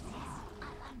queens.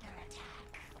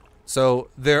 So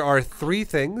there are 3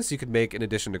 things you could make in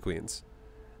addition to queens.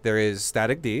 There is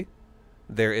static D,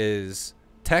 there is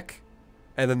tech,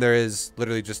 and then there is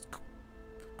literally just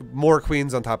more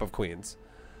queens on top of queens.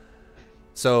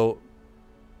 So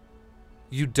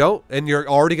You don't, and you're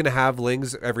already going to have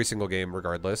lings every single game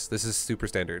regardless. This is super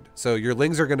standard. So your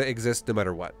lings are going to exist no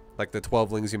matter what. Like the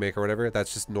 12 lings you make or whatever,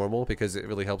 that's just normal because it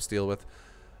really helps deal with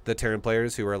the Terran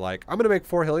players who are like, I'm going to make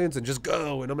 4 Hellions and just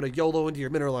go, and I'm going to YOLO into your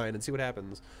mineral line and see what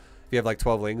happens. If you have like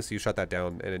 12 lings, you shut that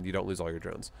down and you don't lose all your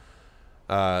drones.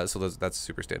 So that's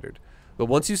super standard. But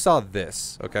once you saw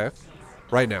this, okay,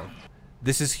 right now,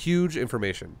 this is huge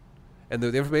information. And the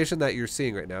information that you're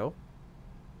seeing right now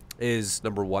is,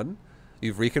 number 1,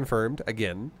 you've reconfirmed,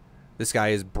 again, this guy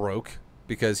is broke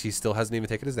because he still hasn't even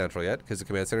taken his natural yet because the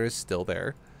command center is still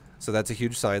there. So that's a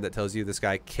huge sign that tells you this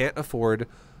guy can't afford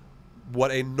what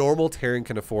a normal Terran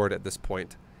can afford at this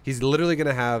point. He's literally going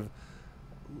to have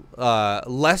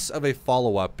less of a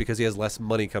follow-up because he has less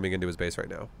money coming into his base right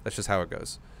now. That's just how it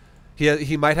goes.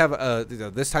 He might have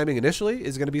this timing initially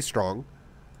is going to be strong,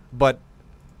 but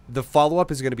the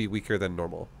follow-up is going to be weaker than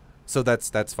normal. So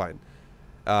that's fine.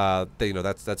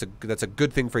 That's a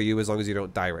good thing for you as long as you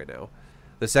don't die right now.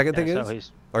 The second thing so is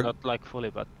he's not like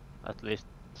fully, but at least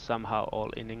somehow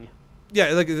all inning.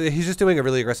 Yeah, like he's just doing a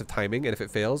really aggressive timing, and if it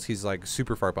fails, he's like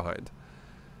super far behind.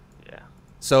 Yeah.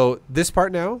 So this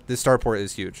part now, this starport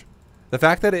is huge. The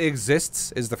fact that it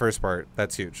exists is the first part.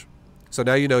 That's huge. So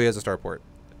now you know he has a starport.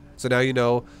 So now you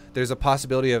know there's a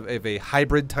possibility of a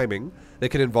hybrid timing that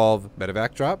can involve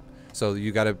medevac drop. So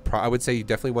you got to, I would say you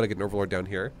definitely want to get an overlord down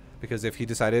here, because if he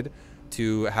decided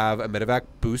to have a medevac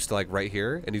boost like right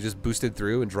here, and he just boosted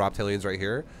through and dropped Hellions right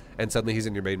here, and suddenly he's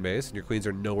in your main base and your queens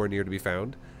are nowhere near to be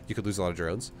found, you could lose a lot of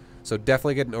drones. So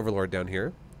definitely get an overlord down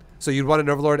here. So you'd want an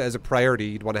overlord as a priority.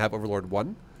 You'd want to have overlord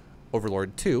 1,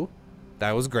 overlord 2.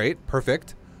 That was great.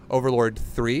 Perfect. Overlord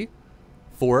 3,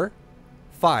 4,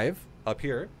 5 up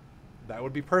here. That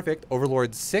would be perfect.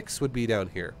 Overlord 6 would be down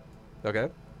here. Okay?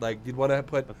 Like, you'd want to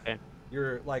put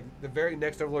your, like, the very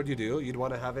next overlord you do, you'd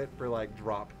want to have it for, like,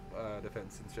 drop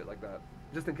defense and shit like that.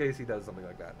 Just in case he does something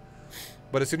like that.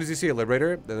 But as soon as you see a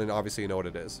Liberator, then obviously you know what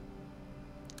it is.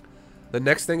 The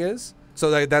next thing is,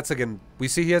 so that's, again, we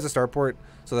see he has a starport,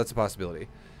 so that's a possibility.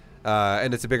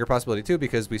 And it's a bigger possibility, too,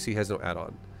 because we see he has no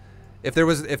add-on. If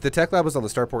the tech lab was on the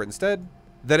starport instead,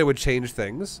 then it would change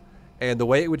things. And the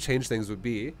way it would change things would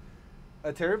be,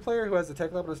 a Terran player who has the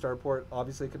tech lab on a starport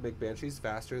obviously can make Banshees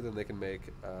faster than they can make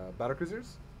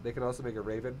battlecruisers. They can also make a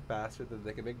Raven faster than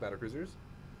they can make battlecruisers.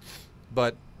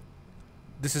 But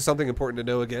this is something important to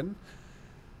know again.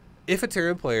 If a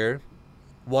Terran player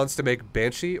wants to make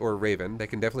Banshee or Raven, they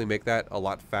can definitely make that a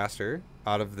lot faster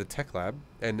out of the tech lab.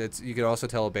 And you can also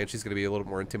tell a Banshee's going to be a little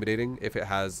more intimidating if it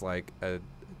has like a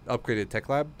upgraded tech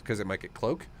lab, because it might get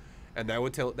cloak. And that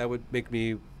would make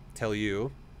me tell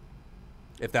you,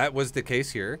 if that was the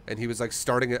case here, and he was like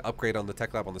starting an upgrade on the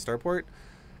tech lab on the starport,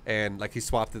 and like he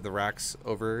swapped the racks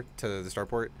over to the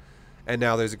starport, and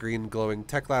now there's a green glowing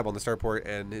tech lab on the starport,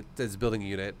 and it is building a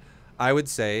unit, I would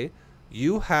say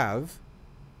you have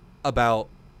about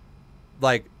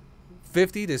like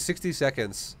 50 to 60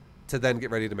 seconds to then get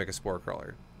ready to make a spore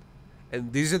crawler.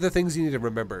 And these are the things you need to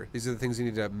remember. These are the things you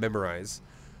need to memorize,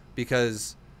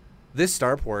 because this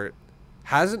starport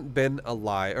hasn't been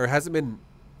alive, or hasn't been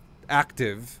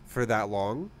active for that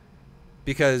long,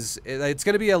 because it's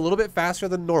going to be a little bit faster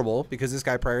than normal because this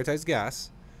guy prioritized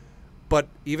gas. But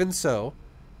even so,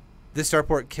 this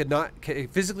starport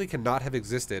physically cannot have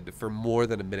existed for more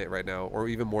than a minute right now, or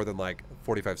even more than like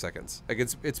 45 seconds. Like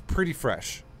it's pretty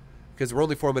fresh, because we're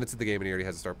only 4 minutes of the game and he already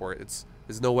has a starport.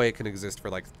 There's no way it can exist for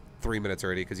like 3 minutes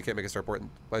already, because you can't make a starport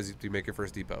unless you make your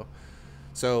first depot.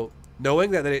 So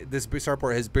knowing that this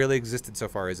starport has barely existed so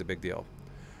far is a big deal.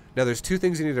 Now there's 2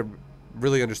 things you need to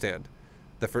really understand.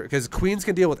 Because queens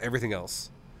can deal with everything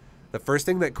else. The first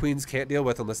thing that queens can't deal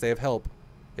with unless they have help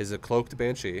is a cloaked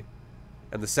Banshee.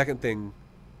 And the second thing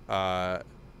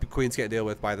queens can't deal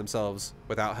with by themselves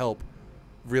without help,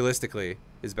 realistically,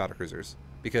 is battlecruisers.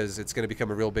 Because it's going to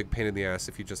become a real big pain in the ass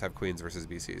if you just have queens versus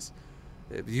BCs.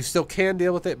 You still can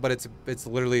deal with it, but it's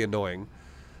literally annoying.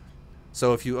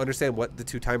 So if you understand what the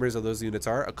 2 timers of those units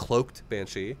are, a cloaked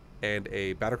Banshee and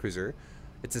a battlecruiser,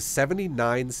 it's a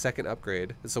 79-second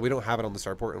upgrade. So we don't have it on the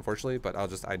starport, unfortunately, but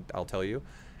I'll tell you.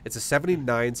 It's a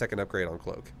 79-second upgrade on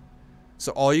cloak.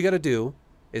 So all you got to do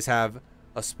is have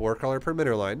a spore crawler per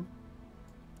mineral line,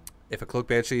 if a cloak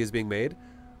Banshee is being made,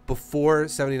 before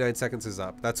 79 seconds is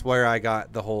up. That's where I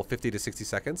got the whole 50 to 60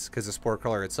 seconds, because the spore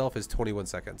crawler itself is 21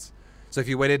 seconds. So if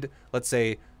you waited, let's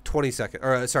say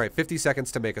 50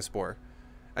 seconds to make a spore,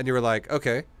 and you were like,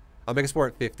 okay, I'll make a spore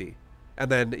at 50,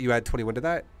 and then you add 21 to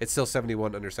that, it's still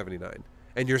 71 under 79.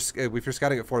 And if you're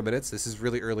scouting at 4 minutes, this is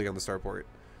really early on the starport.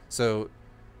 So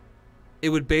it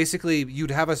would basically,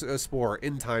 you'd have a spore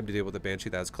in time to deal with a Banshee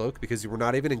that has cloak, because you were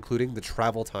not even including the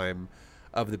travel time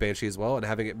of the Banshee as well, and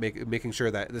having it making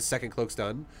sure that the second cloak's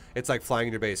done, it's like flying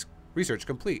in your base, research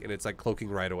complete, and it's like cloaking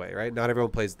right away, right? Not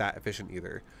everyone plays that efficient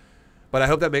either. But I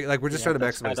hope that we're just trying to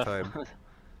maximize time.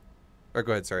 Or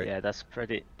go ahead, sorry. Yeah, that's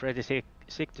pretty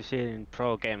sick to see in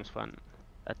pro games when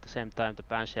at the same time the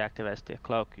Banshee activates the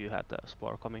cloak, you have the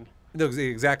spore coming. No,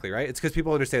 exactly, right? It's because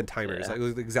people understand timers. Yeah.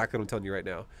 Like exactly what I'm telling you right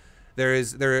now.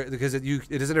 Because it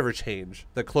doesn't ever change.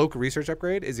 The cloak research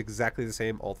upgrade is exactly the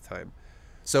same all the time.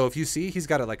 So if you see he's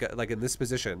got it like in this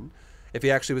position, if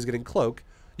he actually was getting cloak,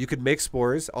 you could make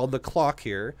spores on the clock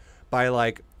here by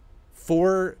like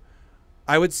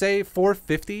I would say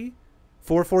 450,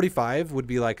 445 would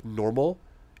be like normal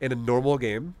in a normal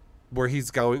game where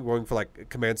he's going for like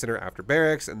command center after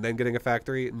barracks and then getting a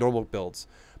factory, normal builds.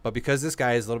 But because this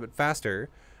guy is a little bit faster,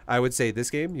 I would say this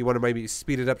game, you want to maybe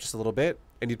speed it up just a little bit,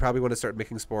 and you'd probably want to start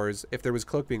making spores, if there was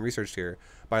cloak being researched here,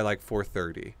 by like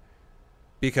 430.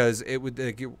 Because it would,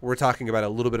 we're talking about a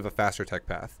little bit of a faster tech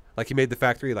path. Like he made the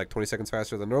factory like 20 seconds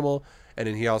faster than normal, and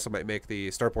then he also might make the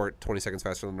starport 20 seconds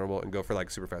faster than normal and go for like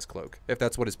super fast cloak, if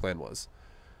that's what his plan was.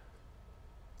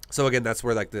 So again, that's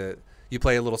where like you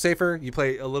play a little safer, you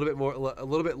play a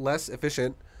little bit less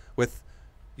efficient with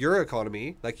your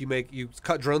economy. Like you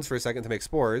cut drones for a second to make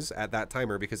spores at that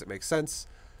timer because it makes sense,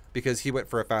 because he went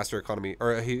for a faster economy,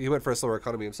 or he went for a slower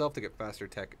economy himself to get faster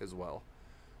tech as well.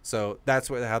 So that's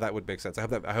how that would make sense. I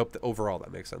hope that overall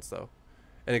that makes sense though.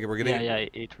 And again, we're getting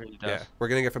it really does. Yeah, we're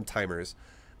getting it from timers.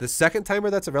 The second timer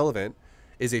that's irrelevant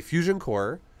is a fusion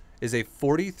core, is a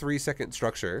 43-second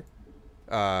structure.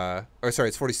 Or sorry,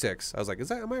 it's 46. I was like,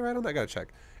 am I right on that? I gotta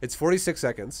check. It's 46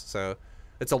 seconds, so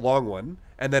it's a long one.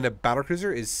 And then a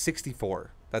battlecruiser is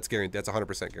 64. That's guaranteed. That's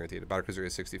 100% guaranteed. A battlecruiser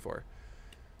is 64.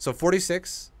 So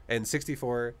 46 and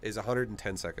 64 is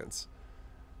 110 seconds.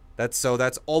 That's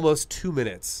almost 2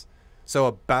 minutes. So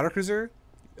a battlecruiser,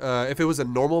 if it was a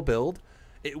normal build,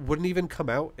 it wouldn't even come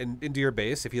out into your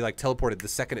base if you like teleported the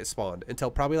second it spawned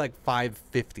until probably like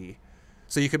 5:50.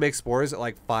 So you could make spores at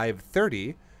like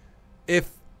 5:30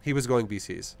 if he was going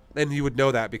BCs. And you would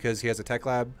know that because he has a tech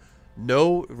lab,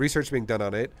 no research being done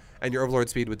on it, and your overlord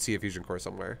speed would see a fusion core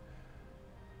somewhere.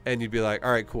 And you'd be like,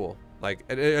 all right, cool.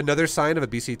 Like another sign of a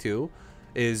BC2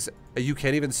 is you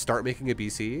can't even start making a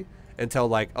BC until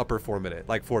like upper 4 minute,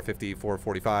 like 450,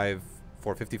 445,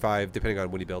 455, depending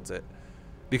on when he builds it.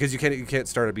 Because you can't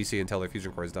start a BC until the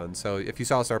fusion core is done. So if you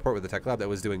saw a starport with a tech lab that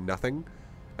was doing nothing,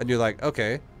 and you're like,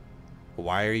 okay,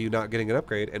 why are you not getting an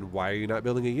upgrade, and why are you not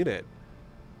building a unit?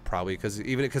 Probably because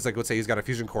like let's say he's got a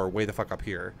fusion core way the fuck up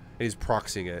here and he's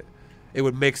proxying it. It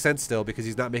would make sense still because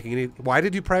he's not making any. Why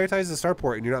did you prioritize the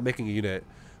starport and you're not making a unit?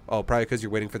 Oh, probably because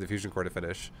you're waiting for the fusion core to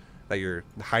finish, that you're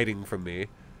hiding from me,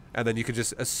 and then you could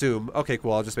just assume, okay,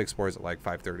 cool, I'll just make spores at like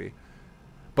 5:30.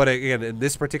 But again, in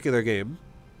this particular game,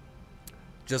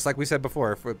 just like we said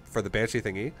before for the Banshee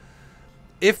thingy,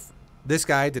 if this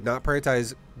guy did not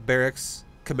prioritize barracks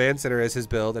command center as his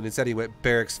build, and instead he went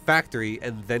barracks factory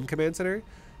and then command center,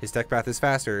 his tech path is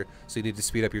faster, so you need to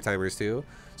speed up your timers too.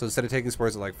 So instead of taking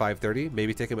spores at like 5:30,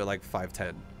 maybe take him at like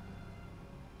 5:10.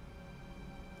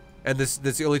 And that's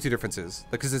the only two differences,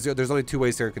 because there's only two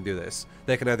ways Sarah can do this.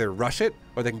 They can either rush it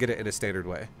or they can get it in a standard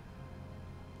way.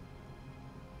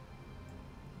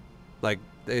 Like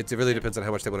it really depends on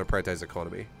how much they want to prioritize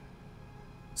economy.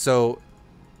 So,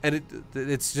 and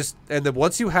it's just, and then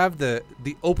once you have the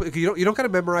open, you don't gotta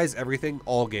memorize everything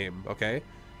all game, okay?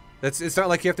 It's not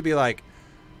like you have to be like,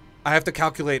 I have to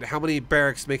calculate how many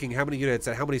barracks making how many units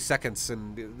at how many seconds,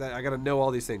 and I gotta know all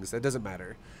these things. That doesn't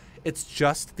matter. It's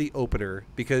just the opener,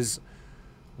 because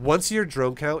once your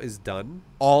drone count is done,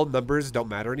 all numbers don't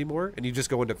matter anymore, and you just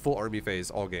go into full army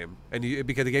phase all game. And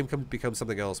because the game becomes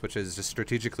something else, which is just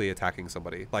strategically attacking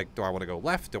somebody. Like, do I want to go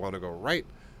left? Do I want to go right?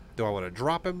 Do I want to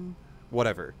drop him?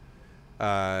 Whatever.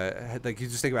 Like, you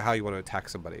just think about how you want to attack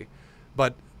somebody.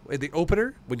 But in the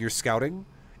opener, when you're scouting,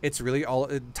 it's really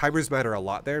timers matter a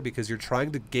lot there, because you're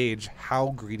trying to gauge how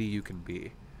greedy you can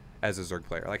be as a Zerg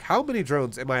player. Like, how many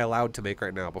drones am I allowed to make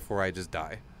right now before I just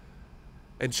die?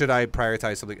 And should I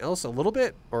prioritize something else a little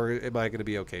bit, or am I going to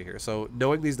be okay here? So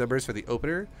knowing these numbers for the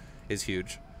opener is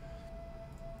huge,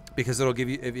 because it'll give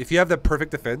you, if you have the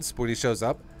perfect defense when he shows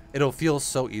up, it'll feel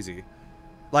so easy.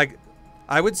 Like,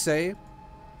 I would say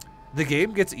the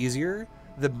game gets easier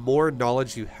the more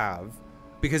knowledge you have,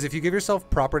 because if you give yourself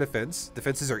proper defense,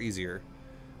 defenses are easier.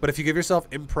 But if you give yourself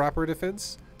improper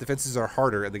defense, defenses are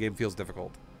harder and the game feels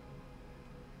difficult.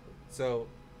 So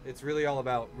it's really all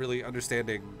about really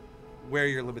understanding where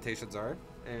your limitations are,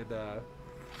 and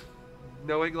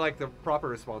knowing like the proper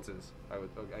responses,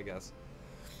 I guess.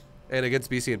 And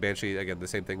against BC and Banshee, again, the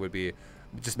same thing would be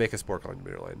just make a spore colony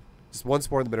meter line. Just one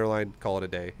spore in the mineral line, call it a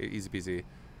day, easy peasy,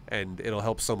 and it'll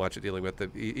help so much at dealing with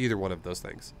either one of those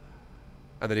things.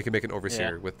 And then you can make an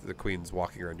overseer with the queens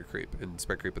walking around your creep and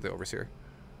spread creep with the overseer.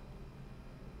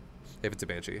 If it's a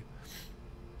banshee.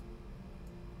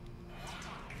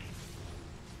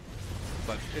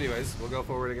 But anyways, we'll go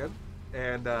forward again.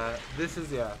 And this is,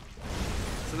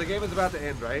 so the game is about to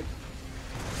end, right?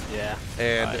 Yeah.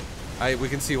 And we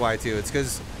can see why too. It's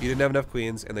because you didn't have enough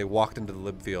queens and they walked into the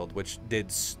lib field, which did,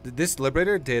 this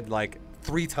liberator did like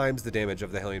 3 times the damage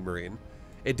of the Hellion Marine.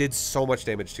 It did so much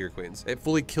damage to your queens. It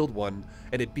fully killed one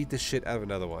and it beat the shit out of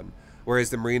another one. Whereas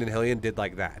the Marine and Hellion did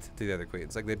like that to the other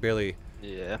queens. Like they barely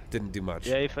didn't do much.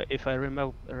 Yeah, if I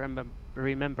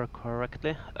remember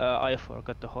correctly, I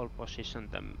forgot to hold position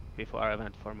them before I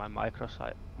went for my macro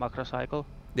cycle.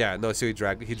 Yeah, no, so he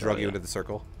drug you into the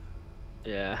circle.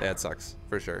 Yeah. That sucks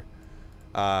for sure.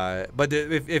 But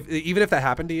if even if that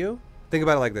happened to you, think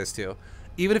about it like this too.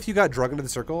 Even if you got drugged into the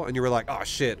circle and you were like, oh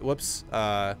shit, whoops,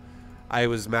 I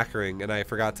was macroing and I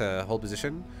forgot to hold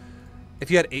position. If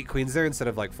you had 8 queens there instead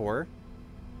of like 4,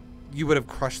 you would have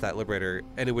crushed that liberator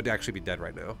and it would actually be dead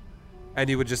right now. And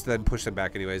you would just then push them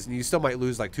back anyways. And you still might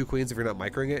lose like 2 queens if you're not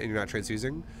microing it and you're not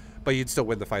transfusing, but you'd still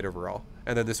win the fight overall.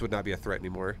 And then this would not be a threat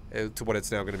anymore to what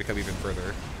it's now going to become even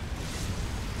further.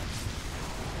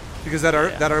 Because that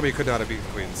army could not have beaten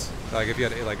queens. Like if you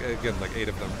had like 8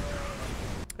 of them.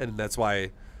 And that's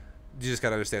why you just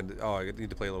gotta understand, oh, I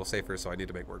need to play a little safer, so I need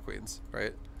to make more queens,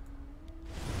 right?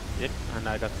 Yep, and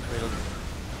I got drilled.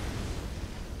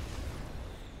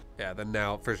 Yeah, then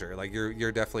now for sure, like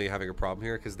you're definitely having a problem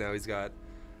here because now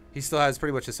he still has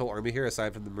pretty much his whole army here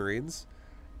aside from the Marines,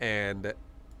 and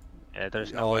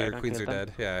there's no all way your queens are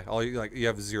dead. Yeah, you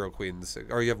have 0 queens,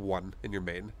 or you have 1 in your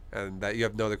main, and that you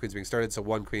have no other queens being started, so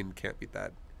 1 queen can't beat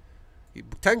that.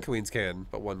 10 queens can,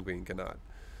 but 1 queen cannot.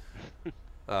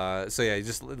 So yeah,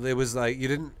 it was like you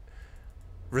didn't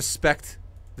respect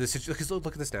the situation. Because look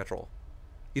at this natural.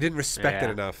 You didn't respect it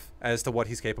enough as to what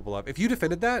he's capable of. If you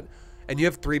defended that, and you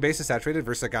have 3 bases saturated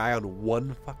versus a guy on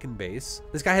 1 fucking base,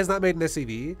 this guy has not made an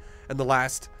SCV in the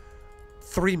last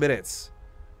 3 minutes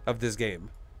of this game.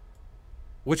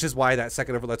 Which is why that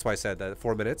second over, that's why I said that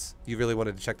 4 minutes, you really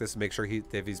wanted to check this and make sure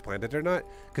if he's planted or not,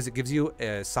 because it gives you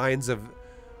signs of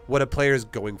what a player is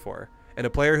going for. And a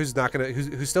player who's not gonna,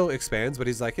 who still expands, but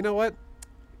he's like, you know what?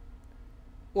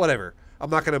 Whatever. I'm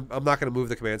not gonna move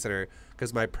the command center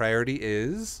because my priority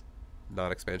is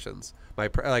not expansions.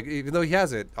 Like even though he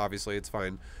has it, obviously it's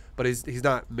fine, but he's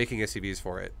not making SCVs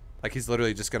for it. Like he's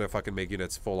literally just gonna fucking make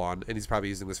units full on, and he's probably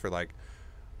using this for like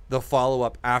the follow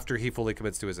up after he fully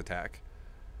commits to his attack.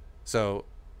 So,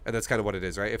 and that's kind of what it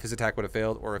is, right? If his attack would have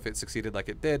failed or if it succeeded like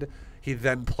it did, he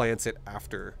then plants it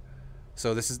after.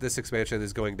 So this expansion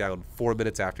is going down 4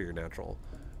 minutes after your natural.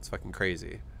 It's fucking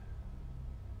crazy.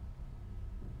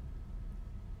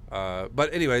 But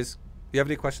anyways, you have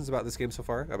any questions about this game so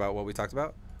far? About what we talked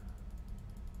about?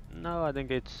 No, I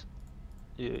think it's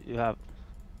you have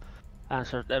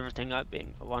answered everything I've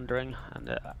been wondering,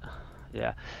 and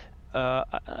yeah.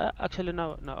 Actually,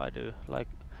 no, I do. Like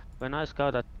when I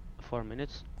scout at 4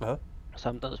 minutes,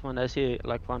 sometimes when I see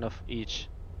like one of each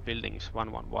buildings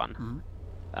 1-1-1,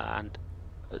 and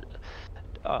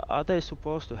are they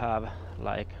supposed to have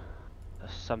like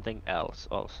something else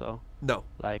also? No.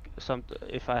 Like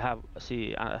if I have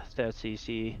third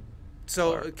CC.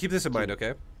 So keep this in mind,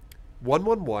 okay?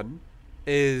 1-1-1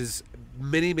 is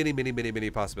many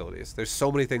possibilities. There's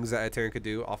so many things that a Terran could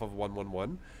do off of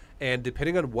 1-1-1, and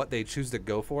depending on what they choose to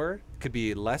go for, could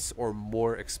be less or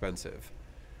more expensive.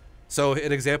 So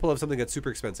an example of something that's super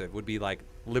expensive would be like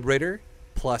Liberator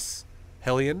plus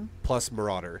Hellion plus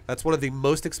Marauder. That's one of the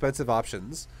most expensive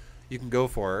options you can go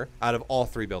for out of all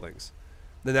 3 buildings.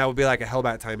 Then that would be like a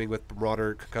Hellbat timing with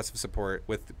Marauder concussive support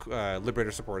with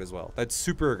Liberator support as well. That's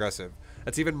super aggressive.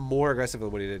 That's even more aggressive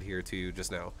than what he did here to you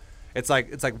just now. It's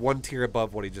like 1 tier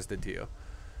above what he just did to you.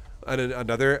 And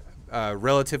another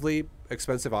relatively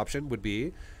expensive option would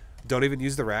be don't even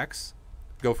use the racks,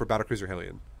 go for Battlecruiser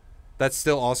Hellion. That's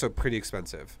still also pretty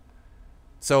expensive.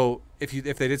 So if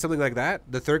they did something like that,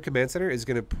 the 3rd command center is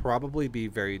going to probably be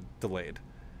very delayed.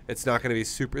 It's not going to be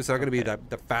it's not going to be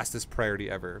the fastest priority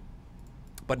ever.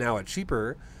 But now a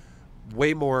cheaper,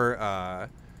 way more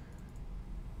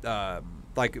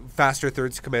like faster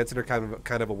 3rd command center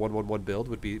kind of a 1-1-1 build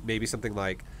would be maybe something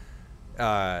like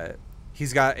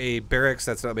he's got a barracks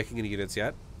that's not making any units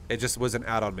yet. It just was an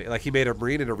add-on. Like he made a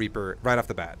Marine and a Reaper right off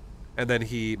the bat, and then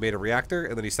he made a reactor,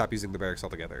 and then he stopped using the barracks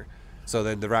altogether. So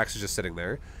then the racks are just sitting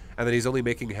there, and then he's only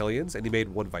making Hellions, and he made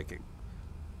 1 Viking,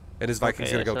 and his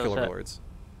Viking's gonna go kill Overlords.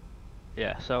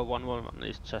 Yeah, so 1-1-1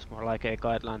 is just more like a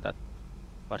guideline that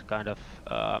what kind of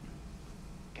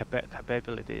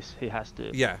capabilities he has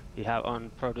to Yeah. he have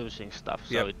on producing stuff.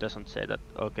 So Yep. it doesn't say that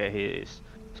okay he is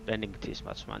spending this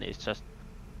much money. It's just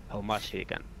how much he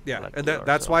can. Yeah, collect and here,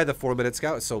 that's so. why the 4-minute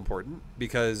scout is so important,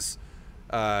 because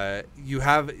you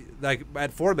have, like,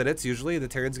 at 4 minutes, usually the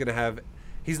Terran's going to have,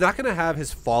 he's not going to have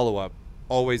his follow-up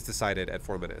always decided at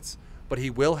 4 minutes, but he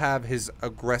will have his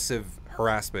aggressive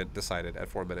harassment decided at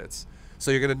 4 minutes.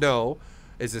 So you're going to know,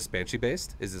 is this Banshee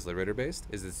based? Is this Liberator based?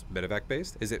 Is this Medevac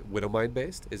based? Is it Widowmine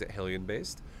based? Is it Hellion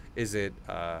based? Is it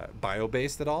Bio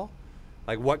based at all?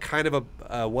 Like, what kind of a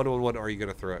 1-on-1 are you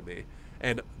going to throw at me?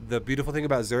 And the beautiful thing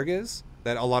about Zerg is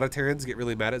that a lot of Terrans get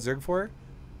really mad at Zerg for,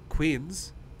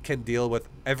 Queens can deal with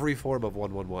every form of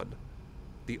 1-1-1.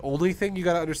 The only thing you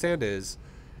got to understand is,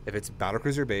 if it's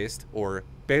Battlecruiser based or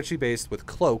Banshee based with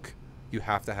Cloak, you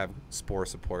have to have Spore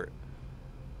support.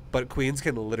 But Queens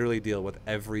can literally deal with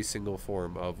every single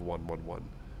form of 1-1-1.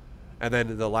 And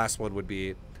then the last one would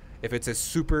be, if it's a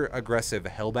super aggressive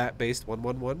Hellbat based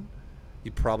 1-1-1,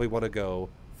 you probably want to go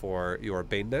for your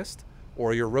Bane Nest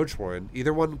or your Roach Warren.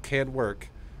 Either one can work.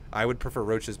 I would prefer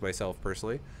Roaches myself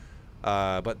personally,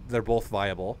 but they're both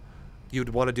viable. You'd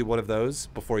want to do one of those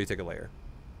before you take a layer,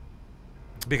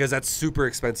 because that's super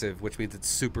expensive, which means it's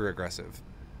super aggressive.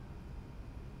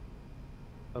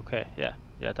 Okay, yeah,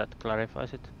 that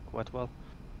clarifies it quite well.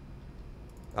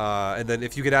 And then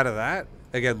if you get out of that,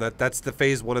 again, that's the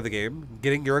phase 1 of the game,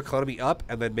 getting your economy up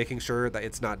and then making sure that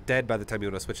it's not dead by the time you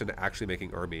want to switch into actually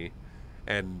making army.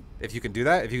 And if you can do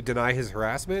that, if you deny his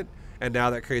harassment, and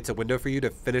now that creates a window for you to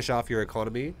finish off your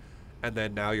economy, and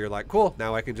then now you're like, cool,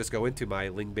 now I can just go into my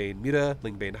Lingbane Muta,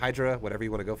 Lingbane Hydra, whatever you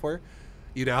want to go for.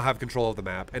 You now have control of the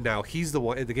map, and now he's the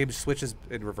one, the game switches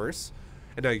in reverse,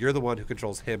 and now you're the one who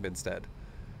controls him instead.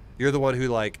 You're the one who,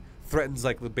 like, threatens,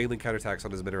 like, the Baneling counterattacks on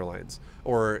his mineral lines,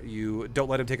 or you don't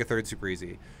let him take a third super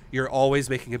easy. You're always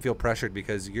making him feel pressured,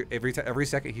 because you're, every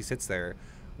second he sits there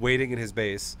waiting in his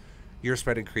base, you're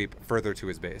spreading creep further to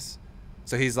his base.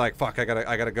 So he's like, fuck, I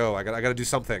gotta go. I gotta do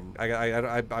something.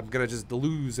 I'm gonna just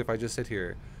lose if I just sit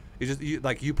here.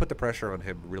 You put the pressure on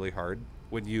him really hard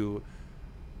when you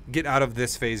get out of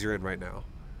this phase you're in right now,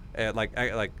 and like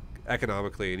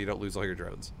economically, and you don't lose all your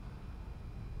drones.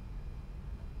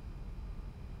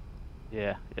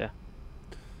 Yeah. And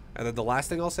then the last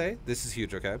thing I'll say, this is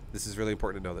huge, okay? This is really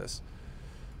important to know this.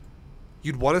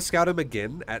 You'd want to scout him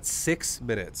again at 6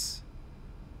 minutes.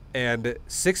 And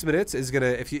 6 minutes is gonna,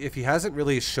 if he hasn't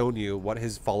really shown you what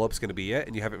his follow-up's gonna be yet,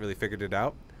 and you haven't really figured it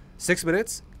out, 6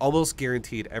 minutes, almost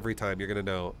guaranteed every time you're gonna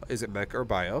know, is it mech or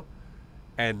bio?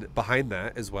 And behind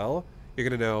that as well, you're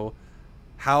gonna know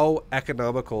how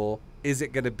economical is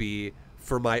it gonna be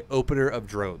for my opener of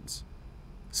drones.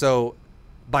 So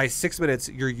by 6 minutes,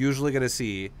 you're usually gonna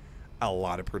see a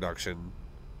lot of production,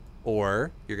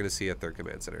 or you're gonna see a third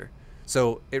command center.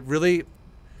 So it really,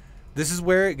 this is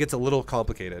where it gets a little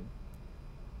complicated,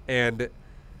 and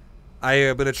I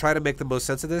am going to try to make the most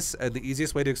sense of this, and the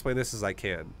easiest way to explain this as I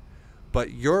can.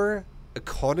 But your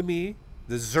economy,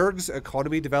 the Zerg's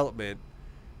economy development,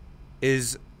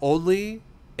 is only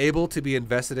able to be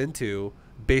invested into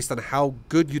based on how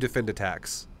good you defend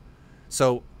attacks.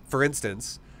 So, for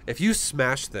instance, if you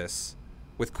smash this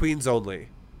with queens only,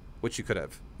 which you could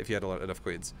have if you had enough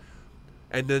queens,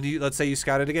 and then let's say you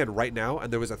scout it again right now,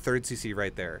 and there was a third CC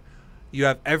right there, you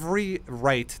have every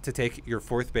right to take your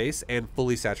 4th base and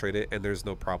fully saturate it, and there's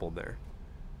no problem there.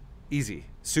 Easy.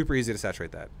 Super easy to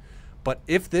saturate that. But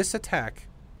if this attack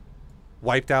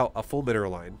wiped out a full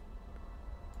mineral line,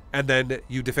 and then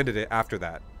you defended it after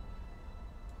that,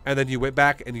 and then you went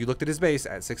back and you looked at his base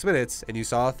at 6 minutes, and you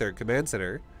saw a third command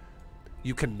center,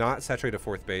 you cannot saturate a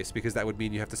 4th base, because that would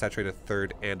mean you have to saturate a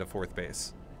 3rd and a 4th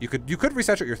base. You could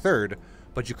resaturate your 3rd,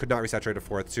 but you could not resaturate a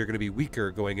 4th, so you're going to be weaker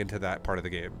going into that part of the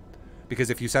game. Because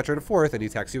if you saturate a 4th and he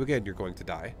attacks you again, you're going to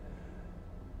die.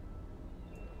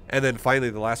 And then finally,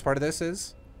 the last part of this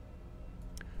is,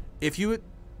 if you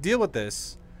deal with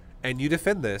this and you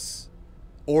defend this,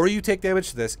 or you take damage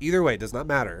to this, either way, it does not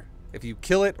matter. If you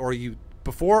kill it, or you,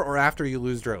 before or after you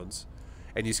lose drones,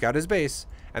 and you scout his base,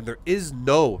 and there is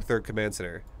no 3rd command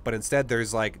center, but instead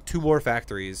there's like 2 more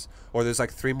factories, or there's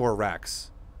like 3 more racks,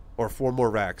 or 4 more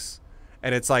racks,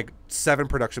 and it's like 7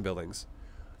 production buildings,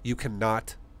 you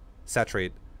cannot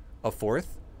saturate a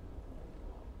 4th,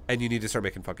 and you need to start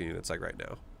making fucking units like right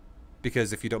now,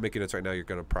 because if you don't make units right now, you're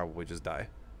gonna probably just die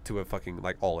to a fucking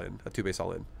like all-in, a 2-base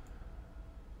all-in.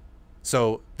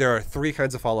 So there are 3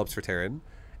 kinds of follow-ups for Terran,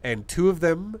 and 2 of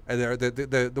them, and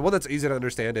the one that's easy to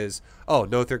understand is, oh,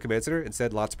 no 3rd command center,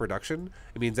 instead lots of production.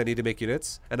 It means I need to make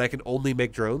units, and I can only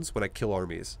make drones when I kill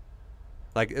armies.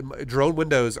 Like, drone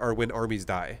windows are when armies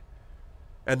die.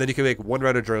 And then you can make one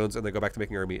round of drones and then go back to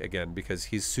making army again because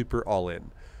he's super all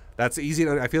in. That's easy.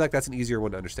 I feel like that's an easier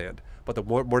one to understand. But the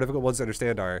more difficult ones to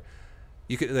understand are,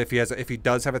 you could if he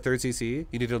does have a third CC,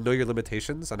 you need to know your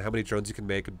limitations on how many drones you can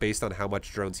make based on how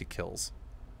much drones he kills.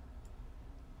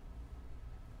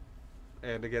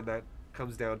 And again, that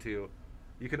comes down to,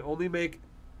 you can only make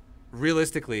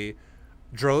realistically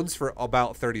drones for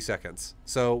about 30 seconds.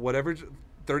 So whatever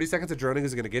 30 seconds of droning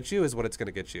is going to get you is what it's going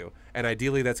to get you. And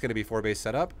ideally that's going to be 4-base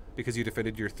setup because you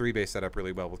defended your 3-base setup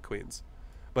really well with queens.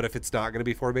 But if it's not going to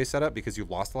be 4-base setup because you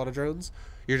lost a lot of drones,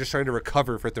 you're just trying to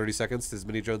recover for 30 seconds to as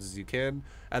many drones as you can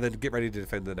and then get ready to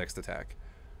defend the next attack.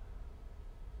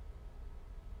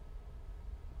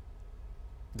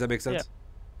 Does that make sense?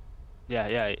 Yeah,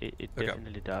 it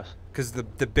definitely does. Because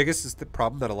the biggest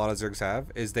problem that a lot of Zergs have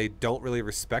is they don't really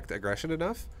respect aggression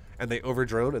enough and they over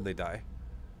drone and they die.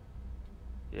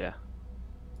 Yeah.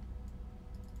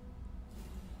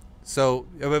 So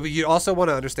you also want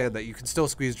to understand that you can still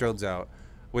squeeze drones out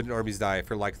when armies die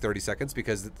for like 30 seconds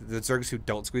because the Zergs who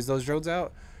don't squeeze those drones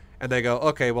out and they go,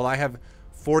 okay, well I have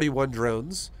 41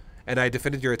 drones and I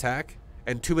defended your attack,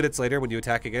 and 2 minutes later when you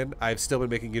attack again, I've still been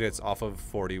making units off of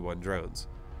 41 drones.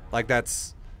 Like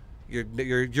that's,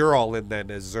 you're all in then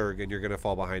as Zerg and you're gonna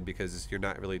fall behind because you're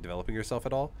not really developing yourself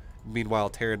at all. Meanwhile,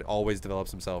 Terran always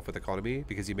develops himself with economy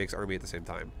because he makes army at the same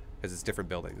time because it's different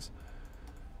buildings.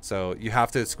 So you have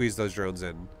to squeeze those drones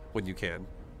in when you can.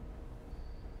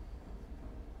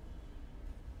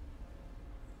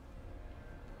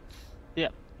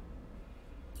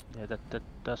 Yeah, that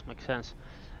does make sense.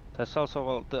 That's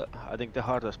also I think the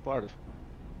hardest part of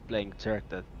playing Zerg,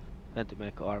 that when to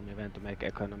make army, when to make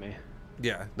economy.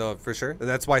 Yeah, no, for sure. And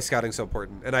that's why scouting's so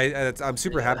important. And I'm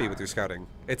super happy with your scouting.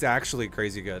 It's actually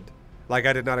crazy good. Like,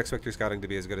 I did not expect your scouting to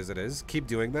be as good as it is. Keep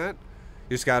doing that.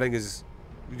 Your scouting is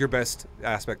your best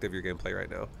aspect of your gameplay right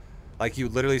now. Like, you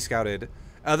literally scouted.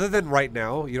 Other than right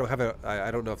now, you don't have a... I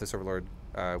don't know if this Overlord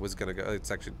was going to go... It's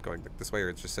actually going this way or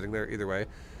it's just sitting there. Either way.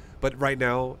 But right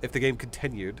now, if the game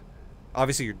continued...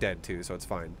 Obviously, you're dead, too, so it's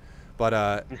fine.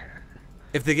 But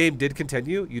if the game did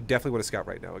continue, you definitely want to scout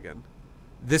right now again.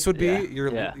 This would be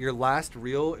your last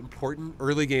real important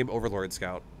early game Overlord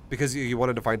scout, because you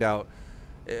wanted to find out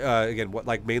again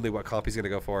mainly what comp he's going to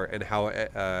go for and how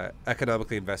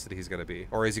economically invested he's going to be,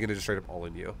 or is he going to just straight up all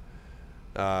in you?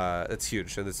 That's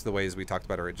huge, and it's the ways we talked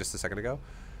about it just a second ago.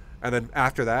 And then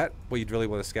after that, what you'd really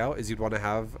want to scout is you'd want to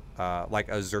have like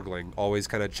a Zergling always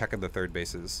kind of checking the third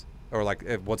bases, or like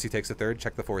once he takes a third,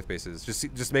 check the fourth bases.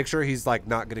 Just make sure he's like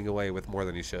not getting away with more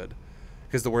than he should.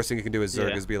 Because the worst thing you can do as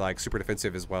Zerg is be like super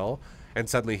defensive as well, and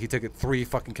suddenly he took 3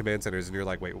 fucking command centers, and you're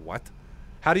like, wait, what?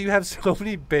 How do you have so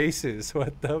many bases?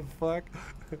 What the fuck?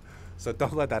 So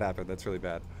don't let that happen. That's really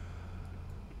bad.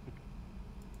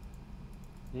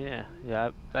 Yeah,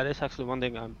 that is actually one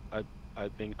thing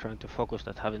I've been trying to focus,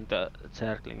 that having the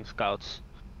Zergling scouts.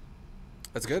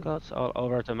 That's good. Scouts all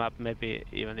over the map. Maybe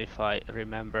even if I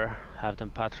remember, have them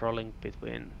patrolling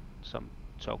between some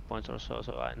choke points or so,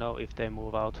 so I know if they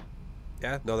move out.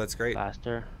 Yeah, no, that's great.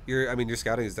 Faster. I mean, your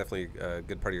scouting is definitely a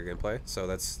good part of your gameplay,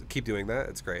 so keep doing that.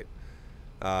 It's great.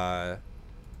 And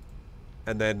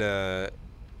then,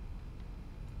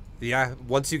 yeah,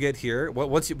 once you get here,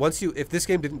 if this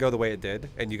game didn't go the way it did,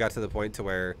 and you got to the point to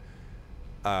where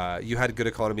you had good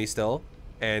economy still,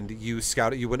 and you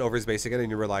went over his base again, and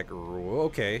you were like,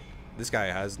 okay, this guy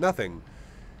has nothing.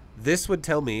 This would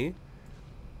tell me,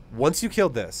 once you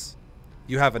killed this,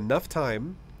 you have enough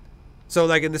time. So,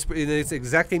 like, in this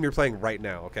exact game you're playing right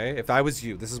now, okay? If I was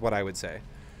you, this is what I would say.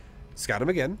 Scout him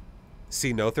again.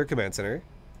 See no third command center.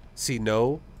 See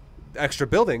no extra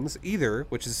buildings either,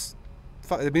 which is...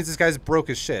 It means this guy's broke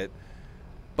as shit.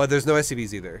 But there's no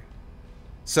SCVs either.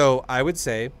 So, I would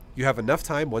say you have enough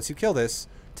time, once you kill this,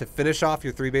 to finish off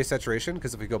your 3-base saturation,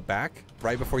 because if we go back,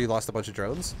 right before you lost a bunch of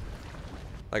drones,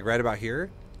 like right about here,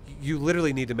 you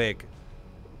literally need to make...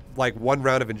 like 1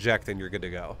 round of inject and you're good to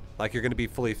go. Like you're going to be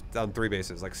fully on 3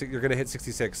 bases. Like you're going to hit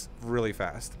 66 really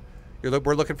fast.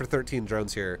 We're looking for 13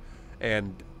 drones here,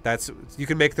 and you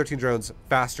can make 13 drones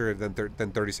faster than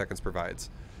 30 seconds provides,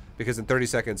 because in 30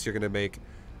 seconds you're going to make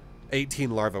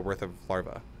 18 larvae worth of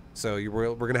larvae. So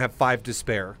we're going to have 5 to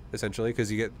spare essentially,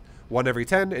 because you get 1 every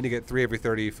 10 and you get 3 every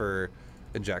 30 for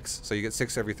injects. So you get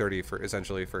 6 every 30 for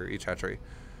essentially for each hatchery.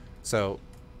 So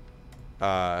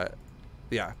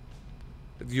yeah.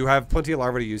 You have plenty of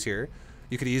larvae to use here.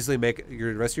 You could easily make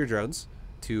the rest of your drones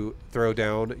to throw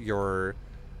down your,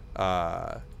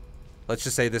 let's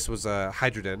just say this was a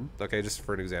Hydroden, okay, just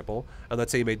for an example. And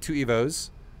let's say you made 2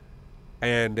 Evos,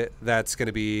 and that's going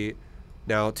to be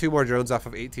now 2 more drones off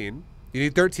of 18. You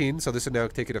need 13, so this would now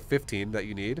take it to 15 that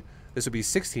you need. This would be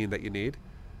 16 that you need.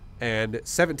 and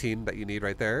 17 that you need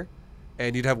right there,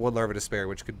 and you'd have 1 larva to spare,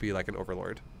 which could be like an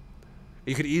overlord.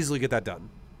 You could easily get that done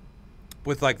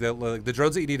with like the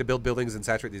drones that you need to build buildings and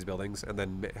saturate these buildings, and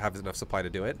then have enough supply to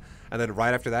do it. And then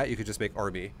right after that, you could just make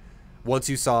army. Once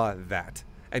you saw that,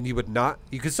 and you would not,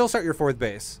 you could still start your 4th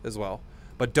base as well,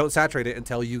 but don't saturate it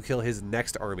until you kill his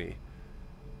next army.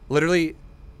 Literally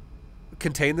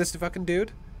contain this fucking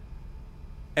dude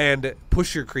and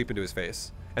push your creep into his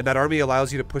face. And that army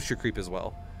allows you to push your creep as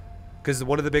well. Because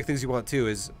one of the big things you want too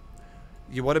is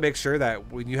you want to make sure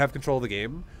that when you have control of the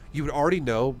game, you would already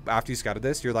know after you scouted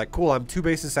this, you're like, cool, I'm 2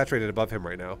 bases saturated above him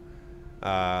right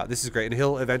now. This is great. And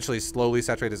he'll eventually slowly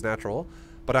saturate his natural.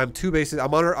 But I'm 2 bases,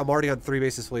 I'm already on 3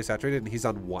 bases fully saturated, and he's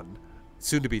on 1.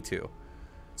 Soon to be 2.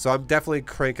 So I'm definitely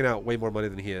cranking out way more money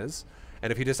than he is.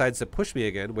 And if he decides to push me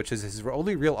again, which is his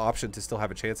only real option to still have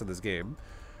a chance in this game,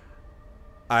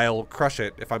 I'll crush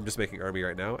it if I'm just making army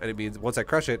right now. And it means once I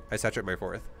crush it, I saturate my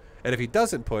 4th. And if he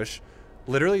doesn't push,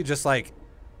 literally just like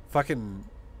fucking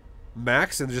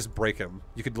max and just break him.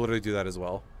 You could literally do that as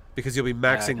well. Because you'll be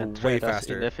maxing way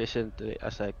faster. As inefficiently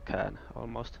as I can,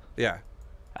 almost. Yeah.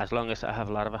 As long as I have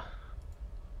larva.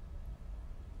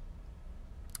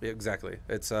 Yeah, exactly.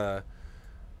 It's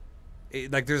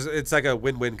it's like a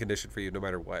win-win condition for you no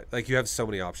matter what. Like you have so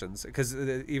many options. Because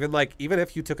even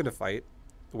if you took in a fight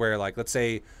where like let's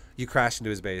say you crashed into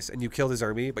his base and you killed his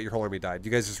army, but your whole army died.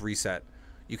 You guys just reset.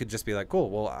 You could just be like, cool,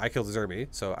 well, I killed his army,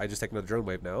 so I just take another drone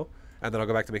wave now, and then I'll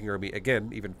go back to making army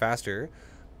again, even faster.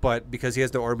 But because he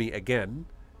has no army again,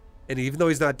 and even though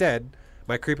he's not dead,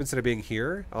 my creep, instead of being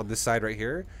here, on this side right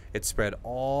here, it's spread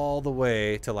all the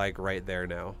way to, like, right there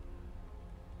now.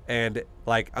 And,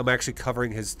 like, I'm actually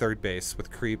covering his 3rd base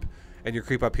with creep, and your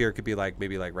creep up here could be, like,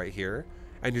 maybe, like, right here.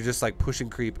 And you're just, like, pushing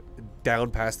creep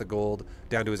down past the gold,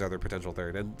 down to his other potential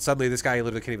 3rd. And suddenly this guy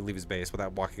literally can't even leave his base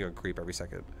without walking on creep every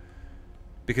second.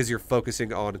 Because you're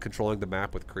focusing on controlling the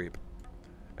map with creep.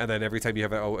 And then every time you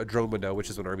have a drone window, which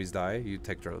is when armies die, you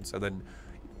take drones. And then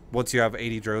once you have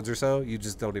 80 drones or so, you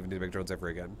just don't even need to make drones ever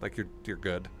again. Like, you're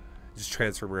good. You just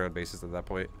transfer around bases at that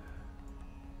point.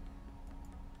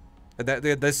 And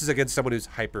this is against someone who's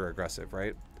hyper aggressive,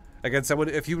 right? Against someone,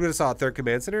 if you would have saw a 3rd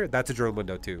command center, that's a drone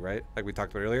window too, right? Like we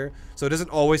talked about earlier. So it doesn't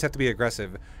always have to be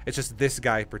aggressive. It's just this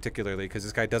guy particularly, because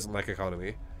this guy doesn't like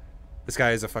economy. This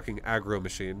guy is a fucking aggro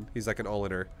machine. He's like an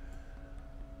all-inner.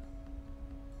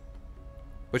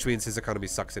 Which means his economy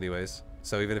sucks anyways.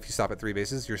 So even if you stop at 3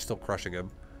 bases, you're still crushing him.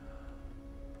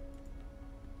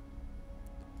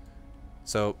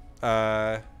 So,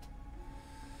 I'll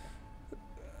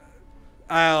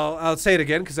say it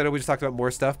again because I know we just talked about more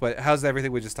stuff, but how's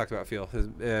everything we just talked about feel? Does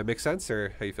it make sense,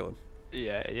 or how you feeling?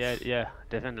 Yeah,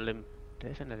 definitely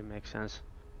makes sense.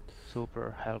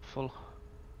 Super helpful.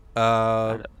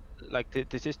 And, like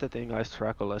this is the thing I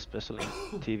struggle, especially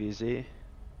in TVZ.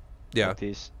 Yeah. Like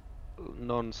these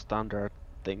non-standard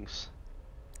things.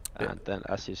 Yeah. And then,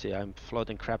 as you see, I'm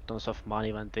floating crap tons of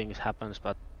money when things happens,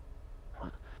 but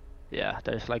yeah,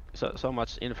 there's like so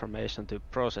much information to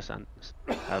process and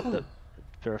have the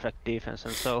perfect defense,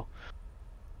 and so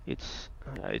it's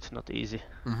not easy.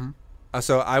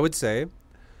 So I would say,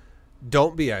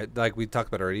 don't be like we talked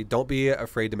about already. Don't be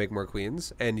afraid to make more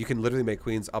queens, and you can literally make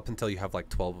queens up until you have like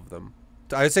 12 of them.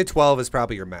 I would say 12 is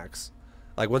probably your max.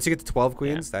 Like once you get to 12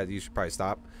 queens, that you should probably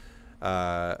stop,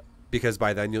 because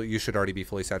by then you should already be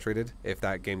fully saturated. If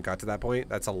that game got to that point,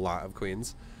 that's a lot of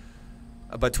queens.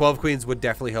 But 12 queens would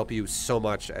definitely help you so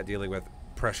much at dealing with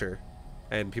pressure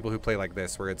and people who play like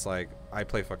this, where it's like, I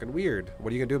play fucking weird.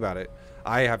 What are you gonna do about it?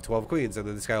 I have 12 queens, and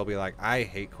then this guy will be like, I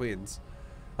hate queens.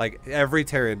 Like every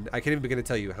Terran, I can't even begin to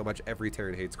tell you how much every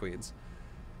Terran hates queens.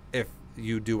 If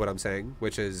you do what I'm saying,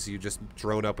 which is you just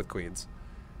drone up with queens,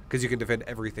 because you can defend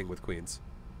everything with queens.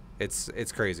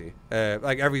 It's crazy.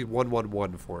 Like every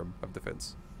 1/1/1 form of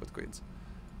defense with queens,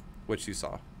 which you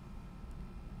saw.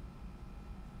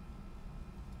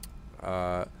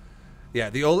 Yeah,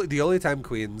 the only time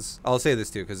queens, I'll say this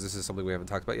too because this is something we haven't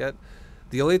talked about yet.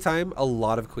 The only time a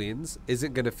lot of queens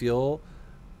isn't going to feel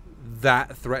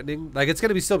that threatening, like it's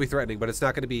going to still be threatening, but it's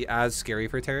not going to be as scary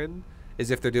for Terran, is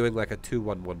if they're doing like a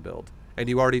 2-1-1 build, and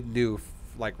you already knew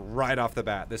like right off the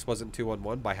bat this wasn't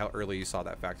 2-1-1 by how early you saw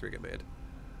that factory get made.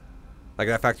 Like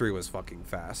that factory was fucking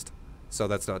fast, so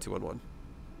that's not 2-1-1.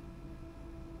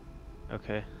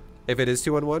 Okay. If it is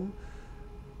 2-1-1,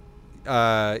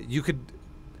 you could,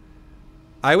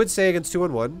 I would say against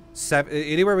 2-1-1,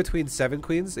 anywhere between 7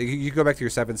 queens. You could go back to your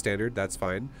 7 standard, that's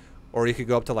fine, or you could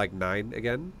go up to like 9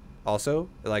 again. Also,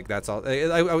 like that's all.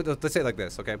 Let's say it like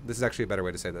this. Okay, this is actually a better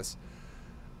way to say this.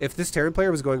 If this Terran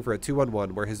player was going for a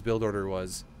 2-1-1 where his build order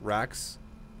was Rax,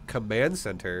 Command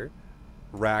Center,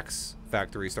 Rax,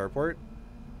 Factory, Starport,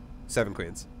 7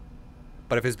 queens.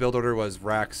 But if his build order was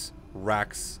Rax,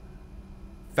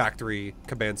 Factory,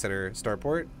 Command Center,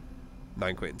 Starport,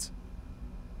 9 queens.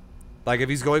 Like, if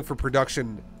he's going for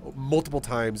production multiple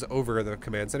times over the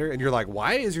Command Center, and you're like,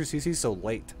 why is your CC so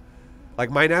late?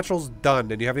 Like, my natural's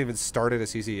done, and you haven't even started a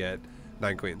CC yet,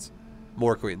 9 queens.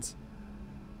 More queens.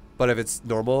 But if it's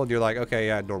normal, and you're like, okay,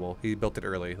 yeah, normal. He built it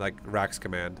early, like Rax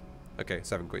Command. Okay,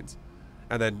 7 queens.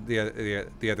 And then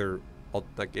the other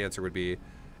like answer would be,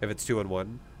 if it's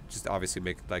 2-on-1, just obviously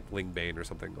make like Ling Bane or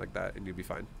something like that, and you'd be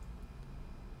fine.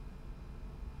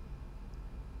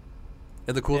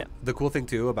 And the cool thing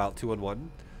too about 2-on-1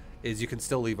 is you can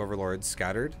still leave Overlords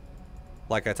scattered,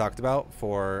 like I talked about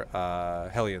for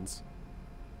Hellions,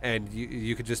 and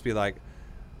you could just be like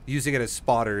using it as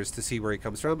spotters to see where he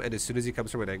comes from, and as soon as he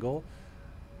comes from an angle,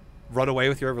 run away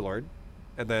with your Overlord,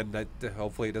 and then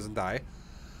hopefully it doesn't die.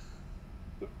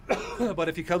 But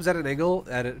if he comes at an angle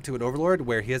to an Overlord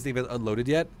where he hasn't even unloaded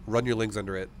yet, run your Lings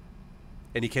under it,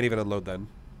 and he can't even unload then.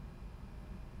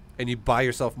 And you buy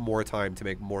yourself more time to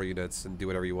make more units and do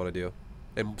whatever you want to do,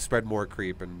 and spread more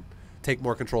creep and take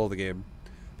more control of the game.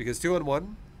 Because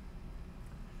 2-on-1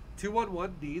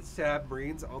 needs to have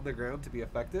Marines on the ground to be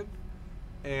effective,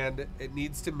 and it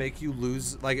needs to make you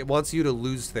lose. Like, it wants you to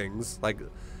lose things. Like,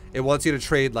 it wants you to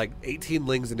trade like 18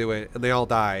 Lings into it, and they all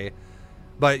die.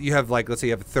 But you have, like, let's say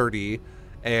you have 30,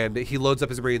 and he loads up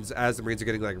his Marines as the Marines are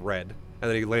getting like red, and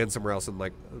then he lands somewhere else and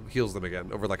like heals them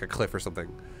again over like a cliff or something.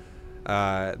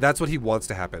 That's what he wants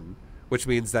to happen, which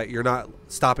means that you're not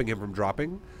stopping him from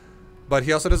dropping, but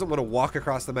he also doesn't want to walk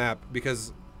across the map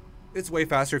because it's way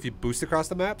faster if you boost across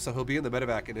the map, so he'll be in the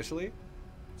medevac initially.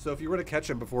 So if you were to catch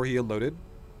him before he unloaded,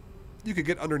 you could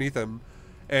get underneath him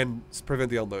and prevent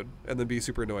the unload, and then be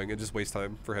super annoying and just waste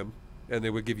time for him, and they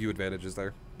would give you advantages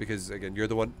there because, again, you're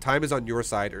the one. Time is on your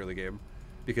side early game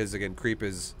because, again, creep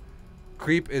is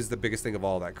the biggest thing of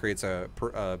all that creates a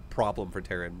problem for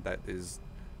Terran. That is,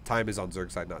 time is on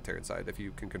Zerg's side, not Terran's side, if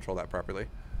you can control that properly.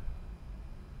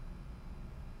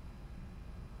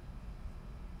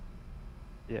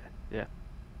 Yeah.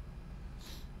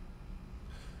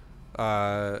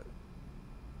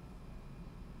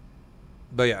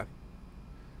 But yeah.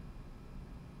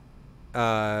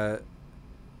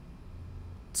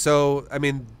 So I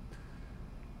mean,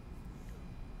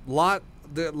 lots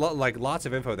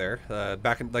of info there.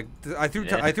 Back in, like, I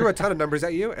threw a ton of numbers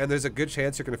at you, and there's a good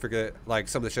chance you're gonna forget like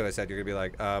some of the shit I said. You're gonna be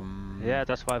like, Yeah,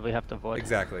 that's why we have to avoid.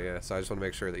 Exactly. Yeah. So I just want to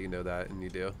make sure that you know that, and you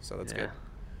do. So that's good.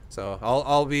 So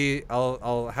I'll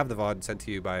have the VOD sent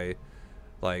to you by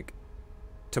like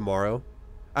tomorrow.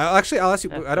 I'll ask you. I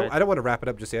don't want to wrap it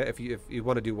up just yet. If you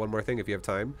want to do one more thing, if you have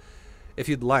time, if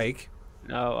you'd like.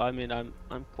 No, I mean I'm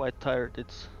quite tired.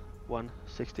 It's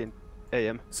 1:16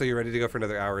 a.m. So you're ready to go for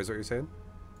another hour? Is what you're saying?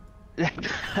 No,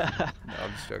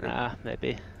 I'm just joking.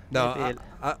 Maybe. No, maybe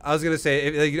I was gonna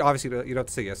say, obviously you don't have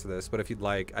to say yes to this, but if you'd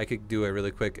like, I could do a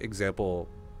really quick example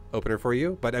opener for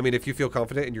you. But I mean, if you feel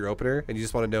confident in your opener and you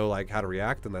just want to know like how to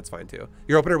react, then that's fine too.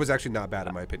 Your opener was actually not bad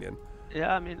in my opinion.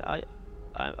 Yeah, I mean I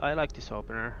like this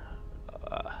opener.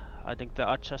 I think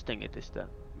the adjusting it is the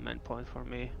main point for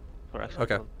me. For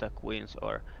example, the queens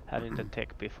or having the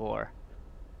tech before.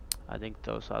 I think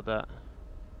those are the.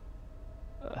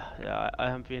 Yeah, I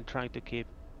have been trying to keep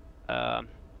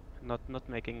not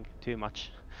making too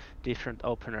much different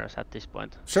openers at this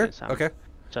point. Sure. Okay.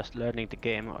 Just learning the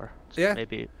game, or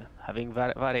maybe having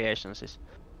variations is.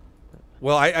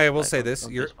 Well, I will say this: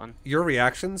 your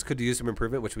reactions could use some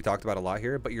improvement, which we talked about a lot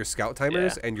here. But your scout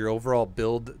timers and your overall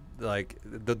build, like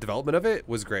the development of it,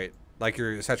 was great. Like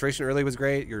your saturation early was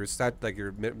great. Your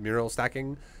your mineral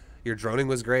stacking, your droning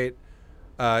was great.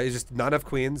 It's just not enough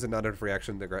queens and not enough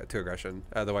reaction to aggression.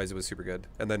 Otherwise, it was super good.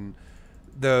 And then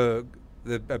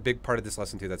a big part of this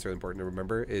lesson too that's really important to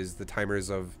remember is the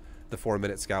timers of the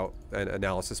 4-minute scout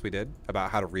analysis we did about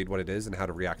how to read what it is and how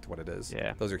to react to what it is.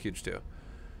 Yeah, those are huge too.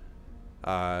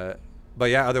 But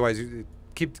yeah, otherwise, you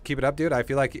keep it up, dude. I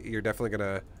feel like you're definitely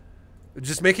gonna.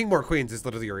 Just making more queens is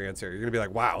literally your answer. You're gonna be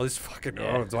like, wow, this fucking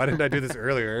owns. Why didn't I do this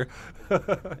earlier? All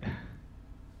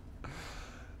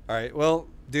right, well,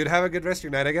 dude, have a good rest of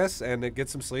your night, I guess, and get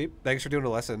some sleep. Thanks for doing a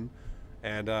lesson.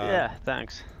 And yeah,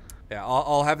 thanks. Yeah,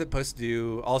 I'll have it posted to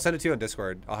you. I'll send it to you on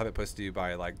Discord. I'll have it posted to you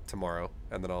by like tomorrow,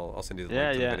 and then I'll send you the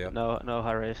link to the video. No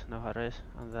hurries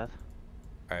on that.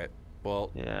 All right,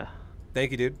 well, yeah.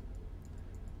 Thank you, dude.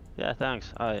 Yeah,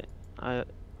 thanks. I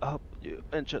hope you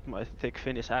enjoyed my thick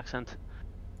Finnish accent.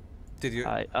 Did you?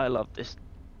 I love this.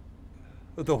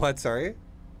 The what? Sorry.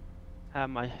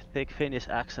 My thick Finnish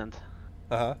accent.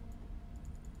 Uh huh.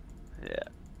 Yeah.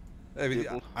 I mean,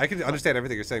 people. I can understand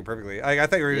everything you're saying perfectly. I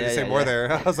thought you were going to say more yeah.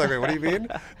 there. I was like, wait, what do you mean?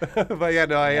 But yeah,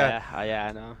 no, Yeah,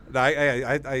 I know.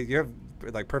 no, you have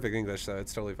like perfect English, so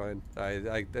it's totally fine.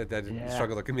 I didn't Yeah.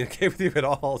 struggle to communicate with you at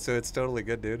all, so it's totally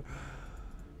good, dude.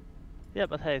 Yeah,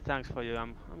 but hey, thanks for you.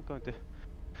 I'm going to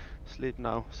sleep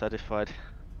now, satisfied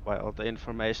by all the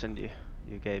information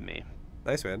you gave me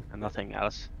Nice, man. and nothing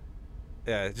else.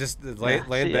 Yeah, just lay Yeah,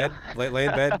 in see ya. bed, lay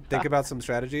in bed, think about some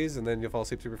strategies, and then you'll fall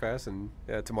asleep super fast. And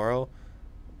yeah, tomorrow,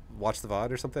 watch the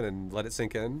VOD or something and let it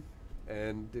sink in,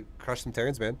 and crush some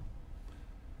Terrans, man.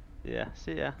 Yeah,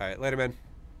 see ya. All right, later, man.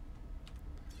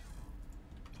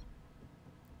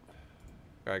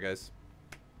 All right, guys.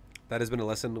 That has been a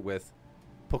lesson with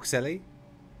Poxelli.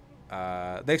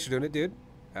 Thanks for doing it, dude.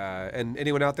 And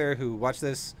anyone out there who watched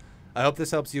this, I hope this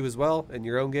helps you as well in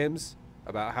your own games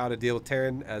about how to deal with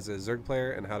Terran as a Zerg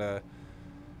player and how to,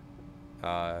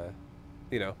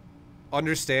 you know,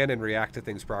 understand and react to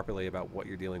things properly about what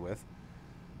you're dealing with.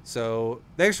 So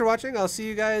thanks for watching. I'll see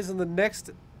you guys in the next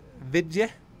video.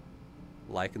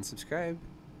 Like and subscribe.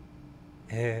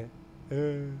 I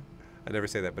never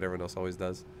say that, but everyone else always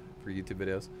does for YouTube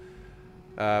videos.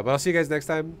 But I'll see you guys next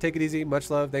time. Take it easy. Much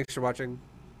love. Thanks for watching.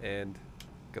 And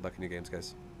good luck in your games,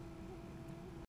 guys.